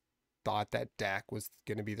Cowboys thought that Dak was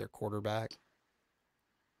going to be their quarterback.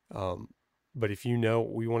 Um, but if you know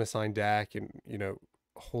we want to sign Dak, and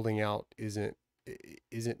holding out isn't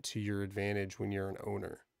to your advantage when you're an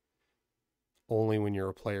owner. Only when you're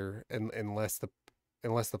a player, and unless the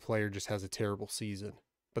player just has a terrible season.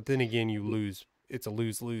 But then again, you lose. It's a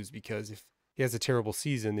lose-lose, because if he has a terrible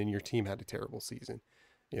season, then your team had a terrible season.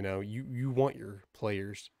 You want your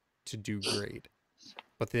players to do great,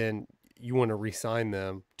 but then you want to re-sign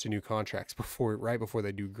them to new contracts right before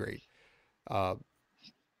they do great. Uh,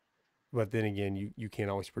 but then again, you can't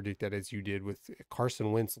always predict that, as you did with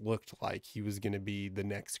Carson Wentz. Looked like he was going to be the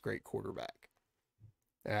next great quarterback.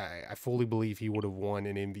 I fully believe he would have won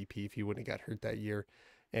an MVP if he wouldn't have got hurt that year.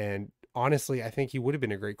 And honestly, I think he would have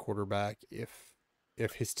been a great quarterback if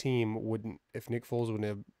his team wouldn't if Nick Foles wouldn't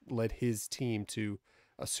have led his team to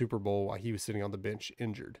a Super Bowl while he was sitting on the bench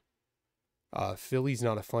injured. Philly's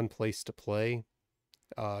not a fun place to play.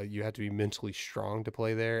 You have to be mentally strong to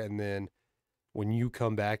play there. And then when you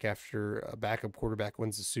come back after a backup quarterback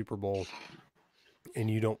wins the Super Bowl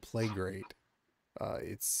and you don't play great,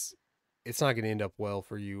 it's not going to end up well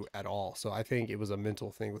for you at all. So I think it was a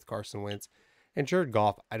mental thing with Carson Wentz. And Jared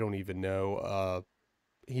Goff, I don't even know.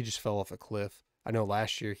 He just fell off a cliff. I know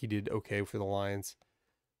last year he did okay for the Lions.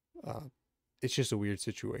 It's just a weird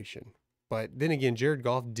situation. But then again, Jared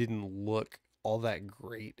Goff didn't look all that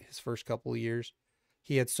great his first couple of years.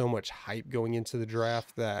 He had so much hype going into the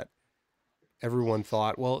draft that everyone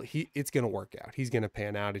thought, well, it's going to work out. He's going to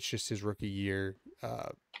pan out. It's just his rookie year.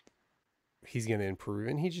 He's going to improve,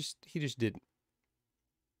 and he just didn't.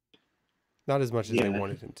 Not as much as they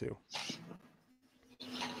wanted him to.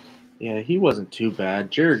 Yeah, he wasn't too bad.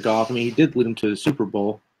 Jared Goff, I mean, he did lead them to the Super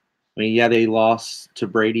Bowl. I mean, yeah, they lost to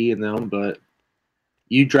Brady and them, but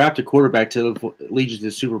you draft a quarterback to lead you to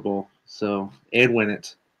the Super Bowl, and win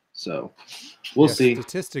it. So we'll see.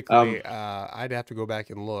 Statistically, I'd have to go back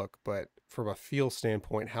and look, but from a feel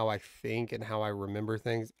standpoint, how I think and how I remember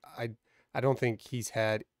things, I don't think he's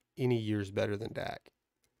had any years better than Dak.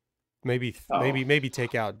 Maybe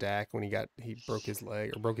take out Dak when he broke his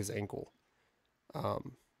leg or broke his ankle.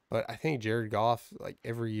 But I think Jared Goff, like,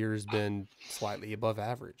 every year has been slightly above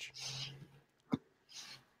average.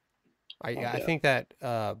 I think that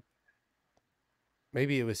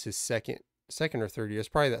maybe it was his second or third year. It's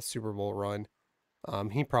probably that Super Bowl run.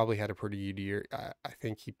 He probably had a pretty good year. I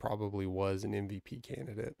think he probably was an MVP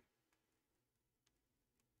candidate.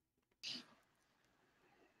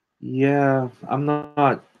 Yeah, I'm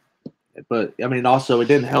not. But, I mean, also, it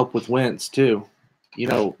didn't help with Wentz, too.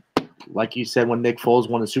 Like you said, when Nick Foles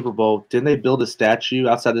won the Super Bowl, didn't they build a statue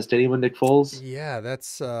outside the stadium with Nick Foles? Yeah,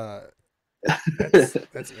 that's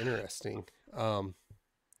interesting.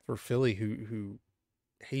 For Philly, who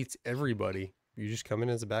hates everybody, you just come in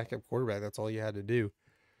as a backup quarterback. That's all you had to do.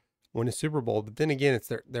 Win a Super Bowl. But then again,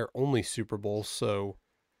 it's their only Super Bowl, so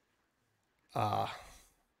I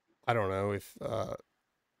don't know if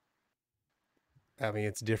I mean,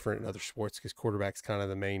 it's different in other sports because quarterback's kind of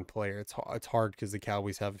the main player. It's hard because the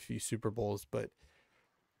Cowboys have a few Super Bowls, but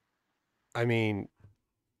I mean,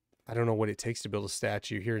 I don't know what it takes to build a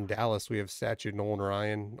statue. Here in Dallas, we have a statue of Nolan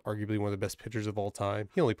Ryan, arguably one of the best pitchers of all time.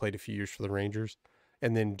 He only played a few years for the Rangers.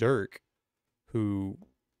 And then Dirk, who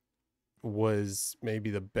was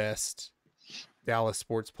maybe the best Dallas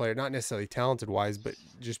sports player, not necessarily talented wise, but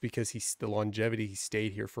just because the longevity, he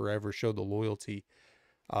stayed here forever, showed the loyalty.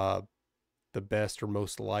 The best or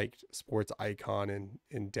most liked sports icon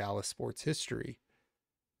in Dallas sports history.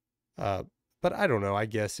 But I don't know. I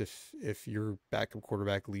guess if your backup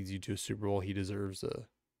quarterback leads you to a Super Bowl, he deserves a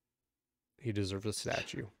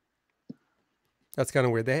statue. That's kind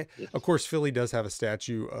of weird. Of course, Philly does have a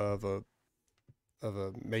statue of a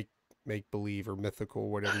make believe or mythical,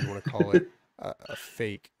 whatever you want to call it, a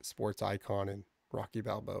fake sports icon in Rocky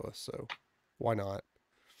Balboa. So why not?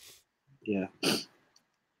 Yeah. As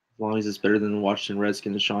long as it's better than the Washington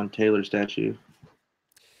Redskins Sean Taylor statue.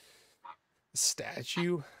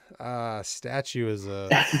 Statue is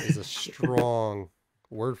a strong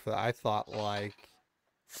word for that. I thought like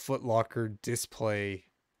Foot Locker display,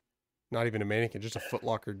 not even a mannequin, just a Foot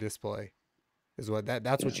Locker display is what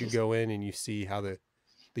that's what you go in and you see how the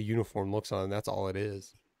uniform looks on. That's all it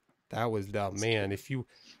is. That was dumb, man. If you,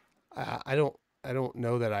 I don't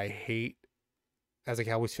know that I hate, as a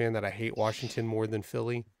Cowboys fan, that I hate Washington more than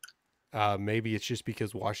Philly. Maybe it's just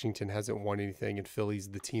because Washington hasn't won anything and Philly's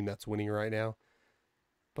the team that's winning right now.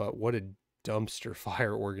 But what a dumpster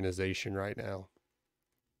fire organization right now.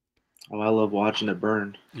 Oh, I love watching it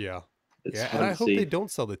burn. Yeah. It's and I hope they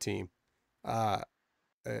don't sell the team. I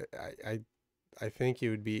think it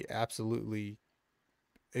would be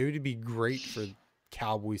great for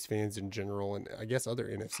Cowboys fans in general, and I guess other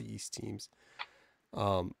NFC East teams.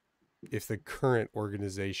 if the current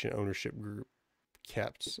organization ownership group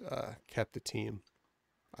kept the team.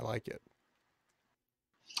 I like it.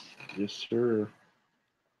 Yes, sir.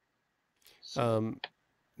 So,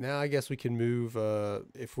 Now I guess we can move.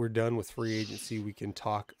 If we're done with free agency, we can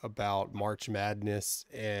talk about March Madness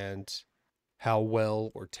and how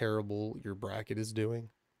well or terrible your bracket is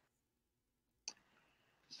doing.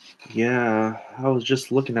 yeah, I was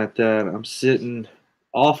just looking at that. I'm sitting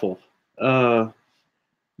awful. Uh,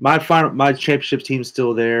 my championship team's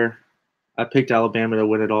still there. I picked Alabama to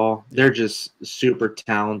win it all. They're Yep. just super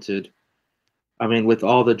talented. I mean, with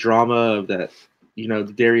all the drama of that,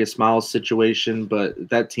 the Darius Miles situation, but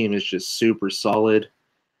that team is just super solid.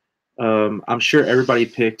 I'm sure everybody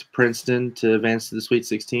picked Princeton to advance to the Sweet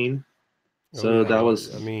 16. Oh So yeah. that Well,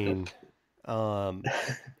 was, I mean, um,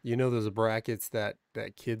 those brackets that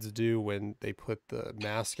kids do when they put the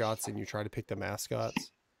mascots and you try to pick the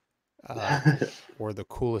mascots, uh, or the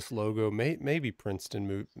coolest logo. Maybe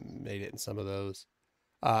Princeton made it in some of those.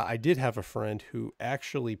 I did have a friend who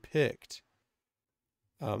actually picked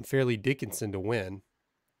Fairleigh Dickinson to win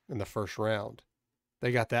in the first round.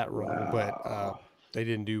 They got that wrong, but wow. they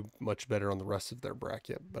didn't do much better on the rest of their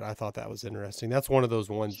bracket. But I thought that was interesting. That's one of those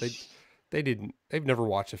ones they've never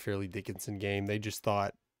watched a Fairleigh Dickinson game. They just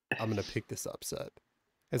thought I'm going to pick this upset.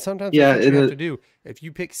 And sometimes that's Yeah, what you and have to do. If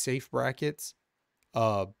you pick safe brackets,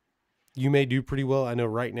 uh, you may do pretty well. I know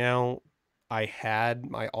right now I had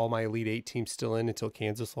all my Elite Eight teams still in until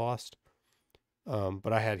Kansas lost.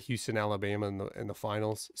 But I had Houston, Alabama in the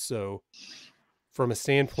finals. So from a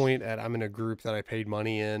standpoint that I'm in a group that I paid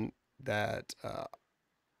money in, that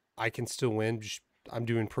I can still win. I'm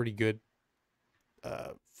doing pretty good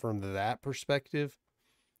from that perspective.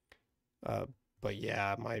 Uh, but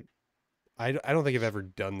yeah, I don't think I've ever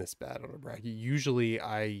done this bad on a bracket. Usually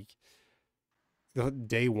the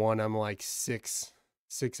day one I'm like six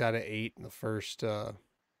out of eight in the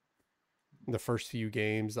first few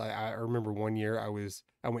games. I remember one year I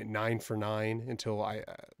went 9 for 9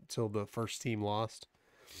 until the first team lost.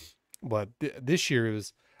 But this year it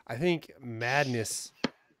was, I think madness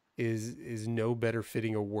is no better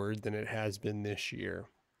fitting a word than it has been this year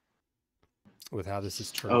with how this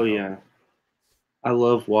has turned oh out. yeah, I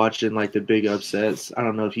love watching like the big upsets. I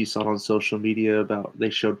don't know if you saw on social media about they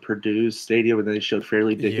showed Purdue Stadium and then they showed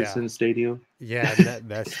Fairleigh Yeah. Dickinson Stadium. Yeah, and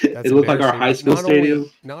that's It looked like our embarrassing. high But school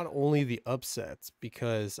stadium. not only the upsets,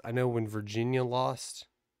 because I know when Virginia lost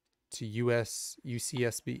to USCB, see,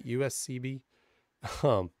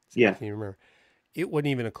 I Yeah, can't even remember. It wasn't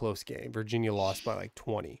even a close game. Virginia lost by like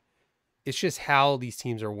 20. It's just how these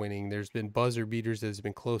teams are winning. There's been buzzer beaters. There's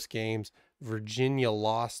been close games. Virginia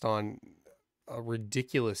lost on a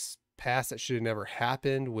ridiculous pass that should have never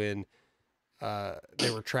happened when they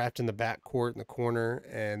were trapped in the backcourt in the corner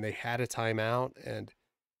and they had a timeout and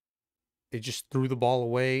they just threw the ball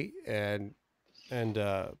away and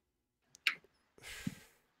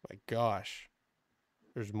my gosh,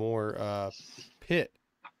 there's more. Pitt.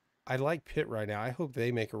 I like Pitt right now. I hope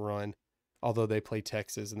they make a run, although they play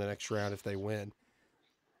Texas in the next round if they win.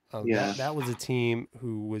 yeah. That was a team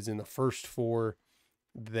who was in the first four.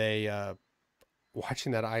 They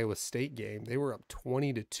watching that Iowa State game, they were up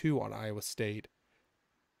 20-2 on Iowa State,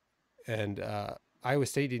 and Iowa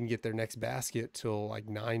State didn't get their next basket till like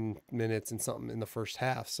 9 minutes and something in the first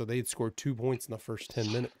half. So they had scored 2 points in the first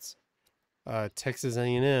 10 minutes. Texas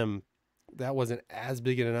A&M, that wasn't as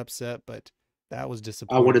big of an upset, but that was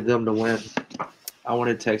I wanted disappointing. them to win. I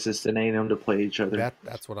wanted Texas and A&M to play each other.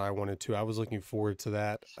 That's what I wanted to. I was looking forward to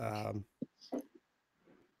that.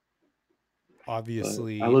 But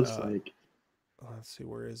it Obviously, looks like let's see,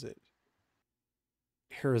 where is it?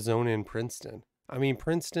 Arizona and Princeton. I mean,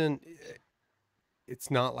 Princeton, it's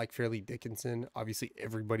not like Fairleigh Dickinson. Obviously,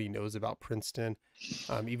 everybody knows about Princeton.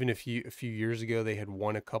 Even a few years ago, they had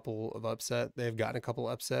won a couple of upset. They've gotten a couple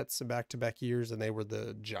upsets in back-to-back years, and they were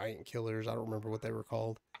the Giant Killers. I don't remember what they were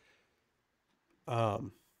called.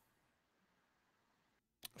 Um,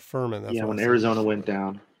 Furman, that's yeah, what I when was thinking Arizona of. went But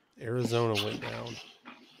down, Arizona went down.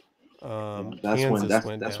 that's when Kansas that's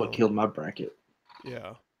went that's what down. killed my bracket.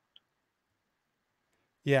 Yeah.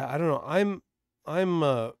 Yeah, I don't know. I'm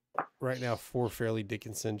right now for Fairleigh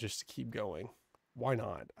Dickinson just to keep going. Why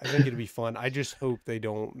not? I think it'd be fun. I just hope they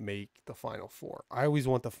don't make the Final Four. I always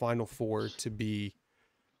want the Final Four to be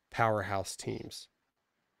powerhouse teams.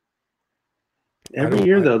 I Every don't.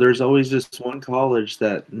 year, though, there's always this one college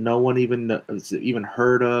that no one has even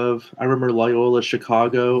heard of. I remember Loyola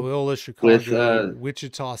Chicago Loyola with Chicago,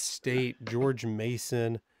 Wichita State, George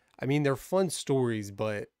Mason. I mean, they're fun stories,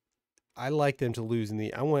 but I like them to lose in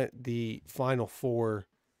the. I want the Final Four.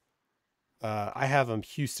 I have them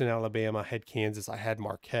Houston, Alabama. I had Kansas. I had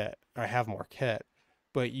Marquette. I have Marquette,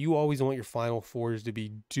 but you always want your Final Fours to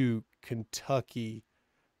be Duke, Kentucky,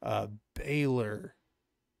 Baylor,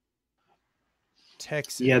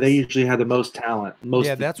 Yeah, they Texas. usually have the most talent.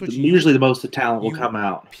 Yeah, that's what Usually the most talent will you come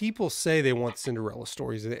out. people say they want Cinderella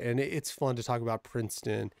stories, and it's fun to talk about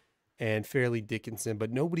Princeton and Fairleigh Dickinson,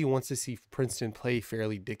 but nobody wants to see Princeton play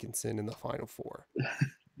Fairleigh Dickinson in the Final Four.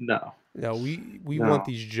 No, No, we want no.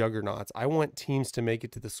 these juggernauts. I want teams to make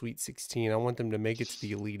it to the Sweet 16. I want them to make it to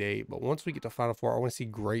the Elite Eight. But once we get to Final Four, I want to see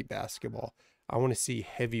great basketball. I want to see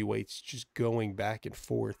heavyweights just going back and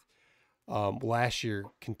forth. Last year,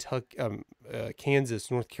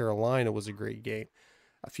 Kansas, North Carolina was a great game.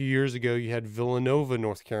 A few years ago, you had Villanova,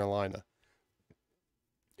 North Carolina.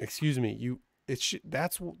 Excuse me,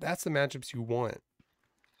 that's the matchups you want.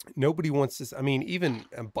 Nobody wants this. I mean, even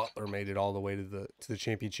Butler made it all the way to the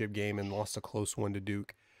championship game and lost a close one to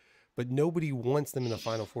Duke. But nobody wants them in the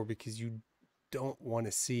Final Four because you don't want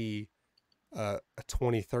to see a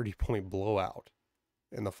 20, 30 point blowout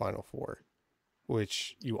in the Final Four,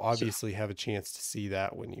 which you So, obviously have a chance to see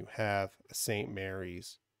that when you have a St.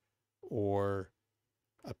 Mary's or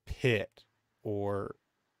a Pitt or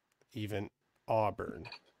even Auburn,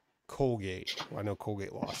 Colgate. Well, I know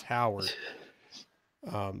Colgate lost, Howard.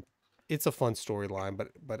 Um, it's a fun storyline,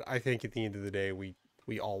 but I think at the end of the day, we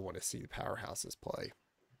all want to see the powerhouses play.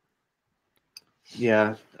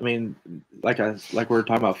 yeah, I mean, like we were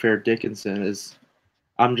talking about, Fair Dickinson is.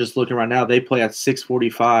 I'm just looking right now. They play at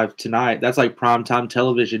 6:45 tonight. That's like primetime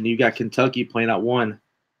television. You got Kentucky playing at 1.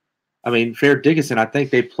 I mean, Fair Dickinson. I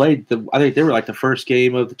think they played the. I think they were like the first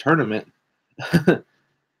game of the tournament.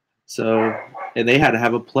 So, and they had to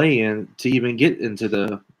have a play-in to even get into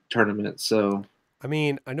the tournament. So, I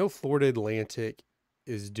mean, I know Florida Atlantic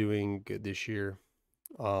is doing good this year,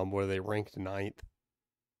 where they ranked ninth,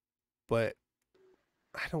 but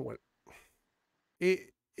I don't want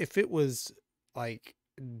it. If it was like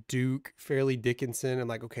Duke, Fairleigh Dickinson, and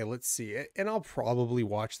like, okay, let's see it, and I'll probably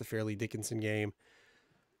watch the Fairleigh Dickinson game,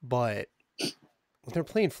 but when they're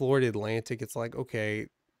playing Florida Atlantic, it's like, okay,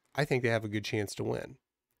 I think they have a good chance to win.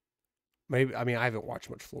 Maybe, I mean, I haven't watched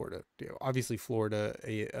much Florida. Obviously, Florida,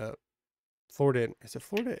 is it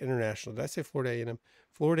Florida International? Did I say Florida A&M?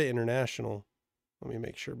 Florida International. Let me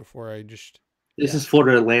make sure before I just, this yeah, is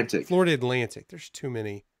Florida Atlantic. Florida Atlantic. There's too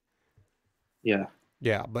many. Yeah.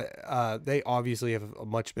 Yeah, but they obviously have a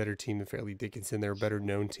much better team than Fairleigh Dickinson. They're a better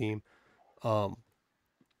known team. Um,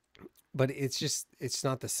 but it's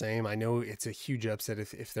not the same. I know it's a huge upset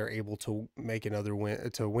if they're able to make another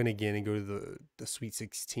win, to win again and go to the Sweet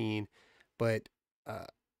 16, but uh,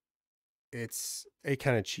 it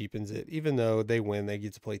kind of cheapens it. Even though they win, they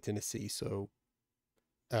get to play Tennessee. So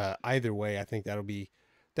either way, I think that'll be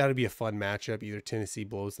a fun matchup. Either Tennessee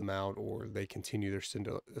blows them out or they continue their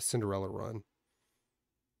Cinderella run.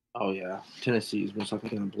 Oh yeah, Tennessee's most likely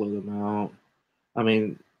going to blow them out. I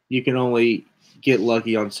mean, you can only get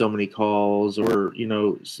lucky on so many calls or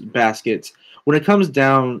baskets. When it comes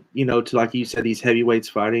down, to like you said, these heavyweights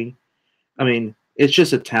fighting. I mean, it's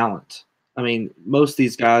just a talent. I mean, most of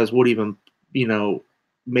these guys would even,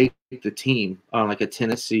 make the team on like a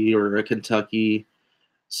Tennessee or a Kentucky.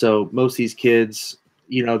 So most of these kids,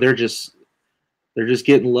 they're just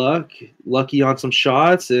getting lucky on some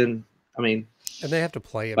shots, and I mean, And they have to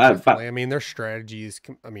play them but differently. I mean, their strategy is,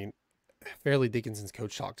 I mean, Fairleigh Dickinson's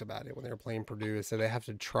coach talked about it when they were playing Purdue. So they have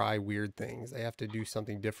to try weird things. They have to do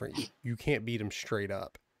something different. You can't beat them straight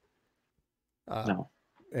up. Uh, no,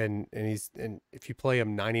 and if you play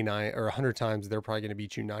them 99 or 100 times, they're probably going to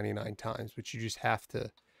beat you 99 times. But you just have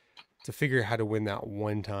to figure out how to win that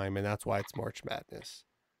one time, and that's why it's March Madness.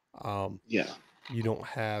 yeah, You don't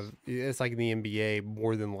have, it's like in the NBA.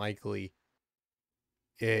 More than likely,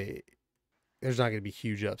 it, there's not going to be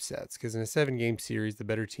huge upsets because in a 7 game series, the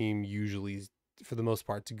better team usually, for the most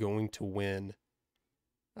part, is going to win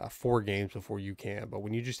 4 games before you can. But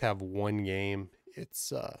when you just have one game,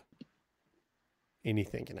 it's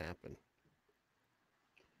anything can happen.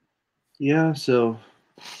 yeah. So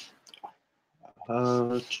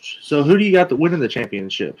who do you got the winning the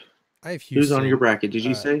championship? I have Who's on your Houston. bracket? Did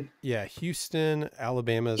you say? Yeah, Houston,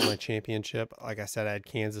 Alabama is my championship. Like I said, I had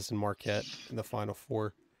Kansas and Marquette in the Final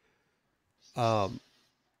Four. Um,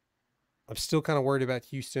 I'm still kind of worried about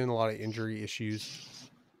Houston. A lot of injury issues.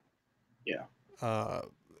 Yeah. Uh,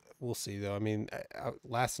 we'll see though. I mean,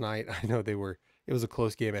 last night I know they were. It was a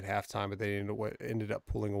close game at halftime, but they ended up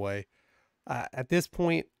pulling away. At this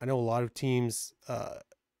point, I know a lot of teams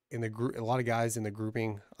in the group, a lot of guys in the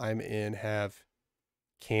grouping I'm in have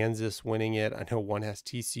Kansas winning it. I know one has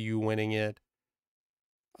TCU winning it.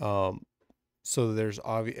 So there's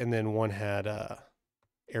obvious, and then one had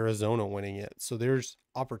Arizona winning it. So there's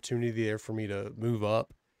opportunity there for me to move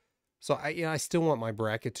up. So I still want my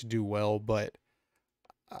bracket to do well, but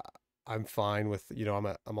uh, I'm fine with, I'm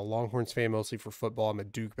a Longhorns fan mostly for football. I'm a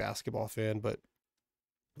Duke basketball fan, but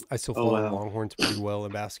I still Oh follow the wow. Longhorns pretty well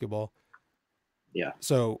in basketball. Yeah.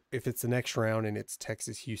 So if it's the next round and it's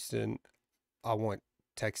Texas Houston, I want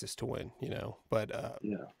Texas to win, but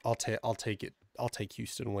Yeah. I'll take it. I'll take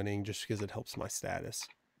Houston winning just because it helps my status.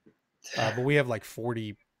 But we have like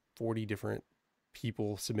 40 different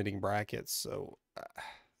people submitting brackets. So,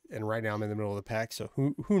 and right now I'm in the middle of the pack. So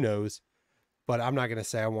who knows? But I'm not going to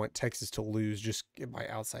say I want Texas to lose, just get my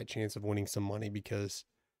outside chance of winning some money because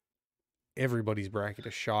everybody's bracket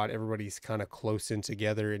is shot. Everybody's kind of close in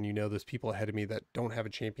together. And there's people ahead of me that don't have a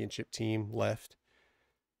championship team left.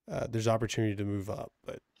 There's opportunity to move up,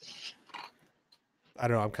 but I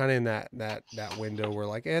don't know. I'm kind of in that window where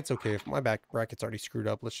like, it's okay if my back bracket's already screwed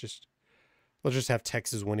up. Let's just have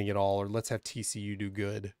Texas winning it all, or let's have TCU do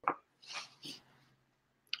good.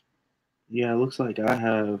 Yeah, it looks like I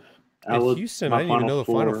have And Houston, I my didn't even final know the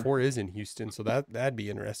Final four. Four is in Houston, so that'd be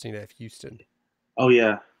interesting to have Houston Oh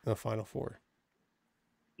yeah. in the Final Four.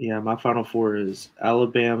 Yeah, my final four is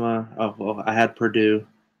Alabama. Oh well, I had Purdue,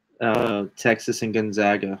 Texas, and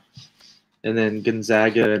Gonzaga. And then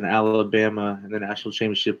Gonzaga and Alabama in the national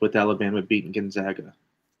championship with Alabama beating Gonzaga.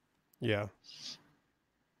 Yeah,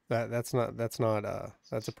 that's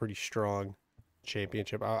that's a pretty strong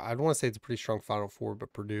championship. I'd want to say it's a pretty strong Final Four,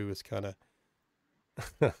 but Purdue is kind of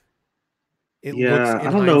it looks Yeah, in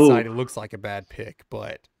I don't hindsight know. it looks like a bad pick,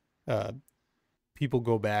 but uh, people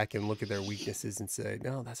go back and look at their weaknesses and say,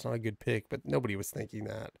 no, that's not a good pick. But nobody was thinking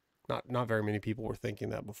that. Not very many people were thinking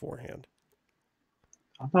that beforehand.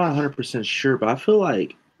 I'm not 100% sure, but I feel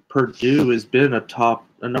like Purdue has been a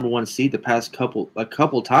number one seed a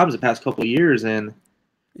couple times the past couple years, and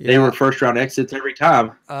they were Yeah, first round exits every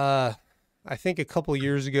time. uh, I think a couple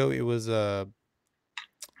years ago it was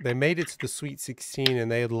they made it to the Sweet 16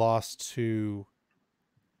 and they had lost to,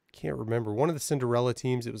 can't remember, one of the Cinderella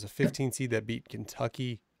teams. It was a 15 seed that beat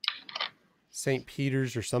Kentucky, St.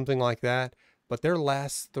 Peter's or something like that. But their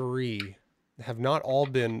last three have not all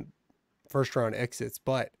been first round exits,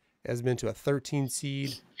 but it has been to a 13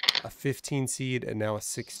 seed, a 15 seed, and now a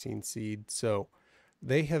 16 seed. So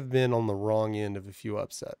they have been on the wrong end of a few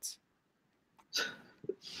upsets.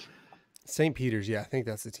 St. Peter's, yeah, I think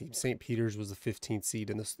that's the team. St. Peter's was the 15th seed,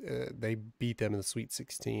 and they beat them in the Sweet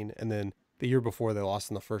 16. And then the year before, they lost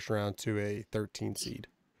in the first round to a 13 seed.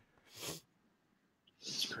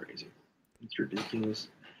 It's crazy. It's ridiculous.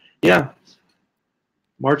 Yeah,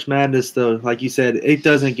 March Madness, though, like you said, it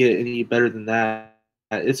doesn't get any better than that.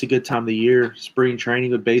 It's a good time of the year. Spring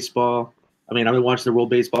training with baseball. I mean, I've been watching the World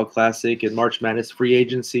Baseball Classic and March Madness free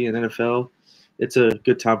agency and NFL. It's a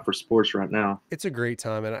good time for sports right now. It's a great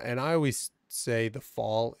time, and I always say the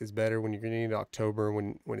fall is better when you're getting into October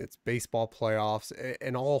when it's baseball playoffs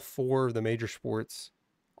and all four of the major sports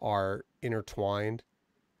are intertwined.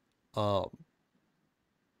 Um,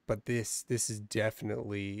 but this is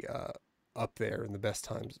definitely up there in the best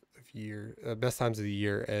times of the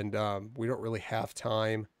year, and we don't really have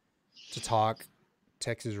time to talk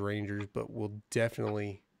Texas Rangers, but we'll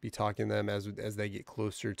definitely be talking to them as they get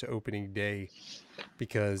closer to opening day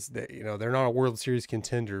because they're not a World Series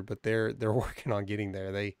contender, but they're working on getting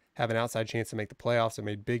there. They have an outside chance to make the playoffs. They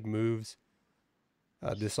made big moves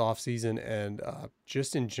this offseason, and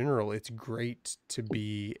just in general, it's great to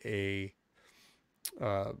be a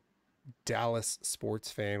uh, Dallas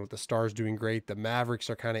sports fan with the Stars doing great. The Mavericks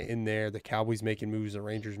are kind of in there. The Cowboys making moves. The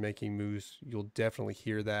Rangers making moves. You'll definitely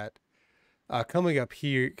hear that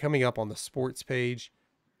coming up on the sports page.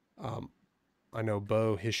 Um, I know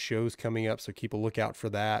Beau, his show's coming up, so keep a lookout for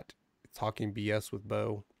that. Talking BS with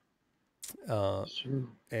Beau. Uh, Sure.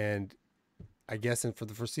 and I guess for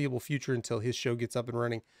the foreseeable future until his show gets up and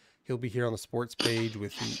running, he'll be here on the sports page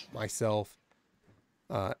with myself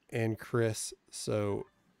and Chris. So,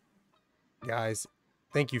 guys,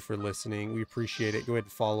 thank you for listening. We appreciate it. Go ahead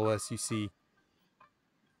and follow us. You see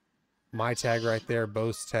my tag right there,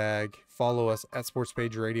 Beau's tag. Follow us at Sports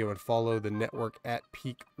Page Radio and follow the network at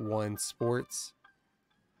Peak One Sports.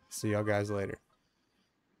 See y'all guys later.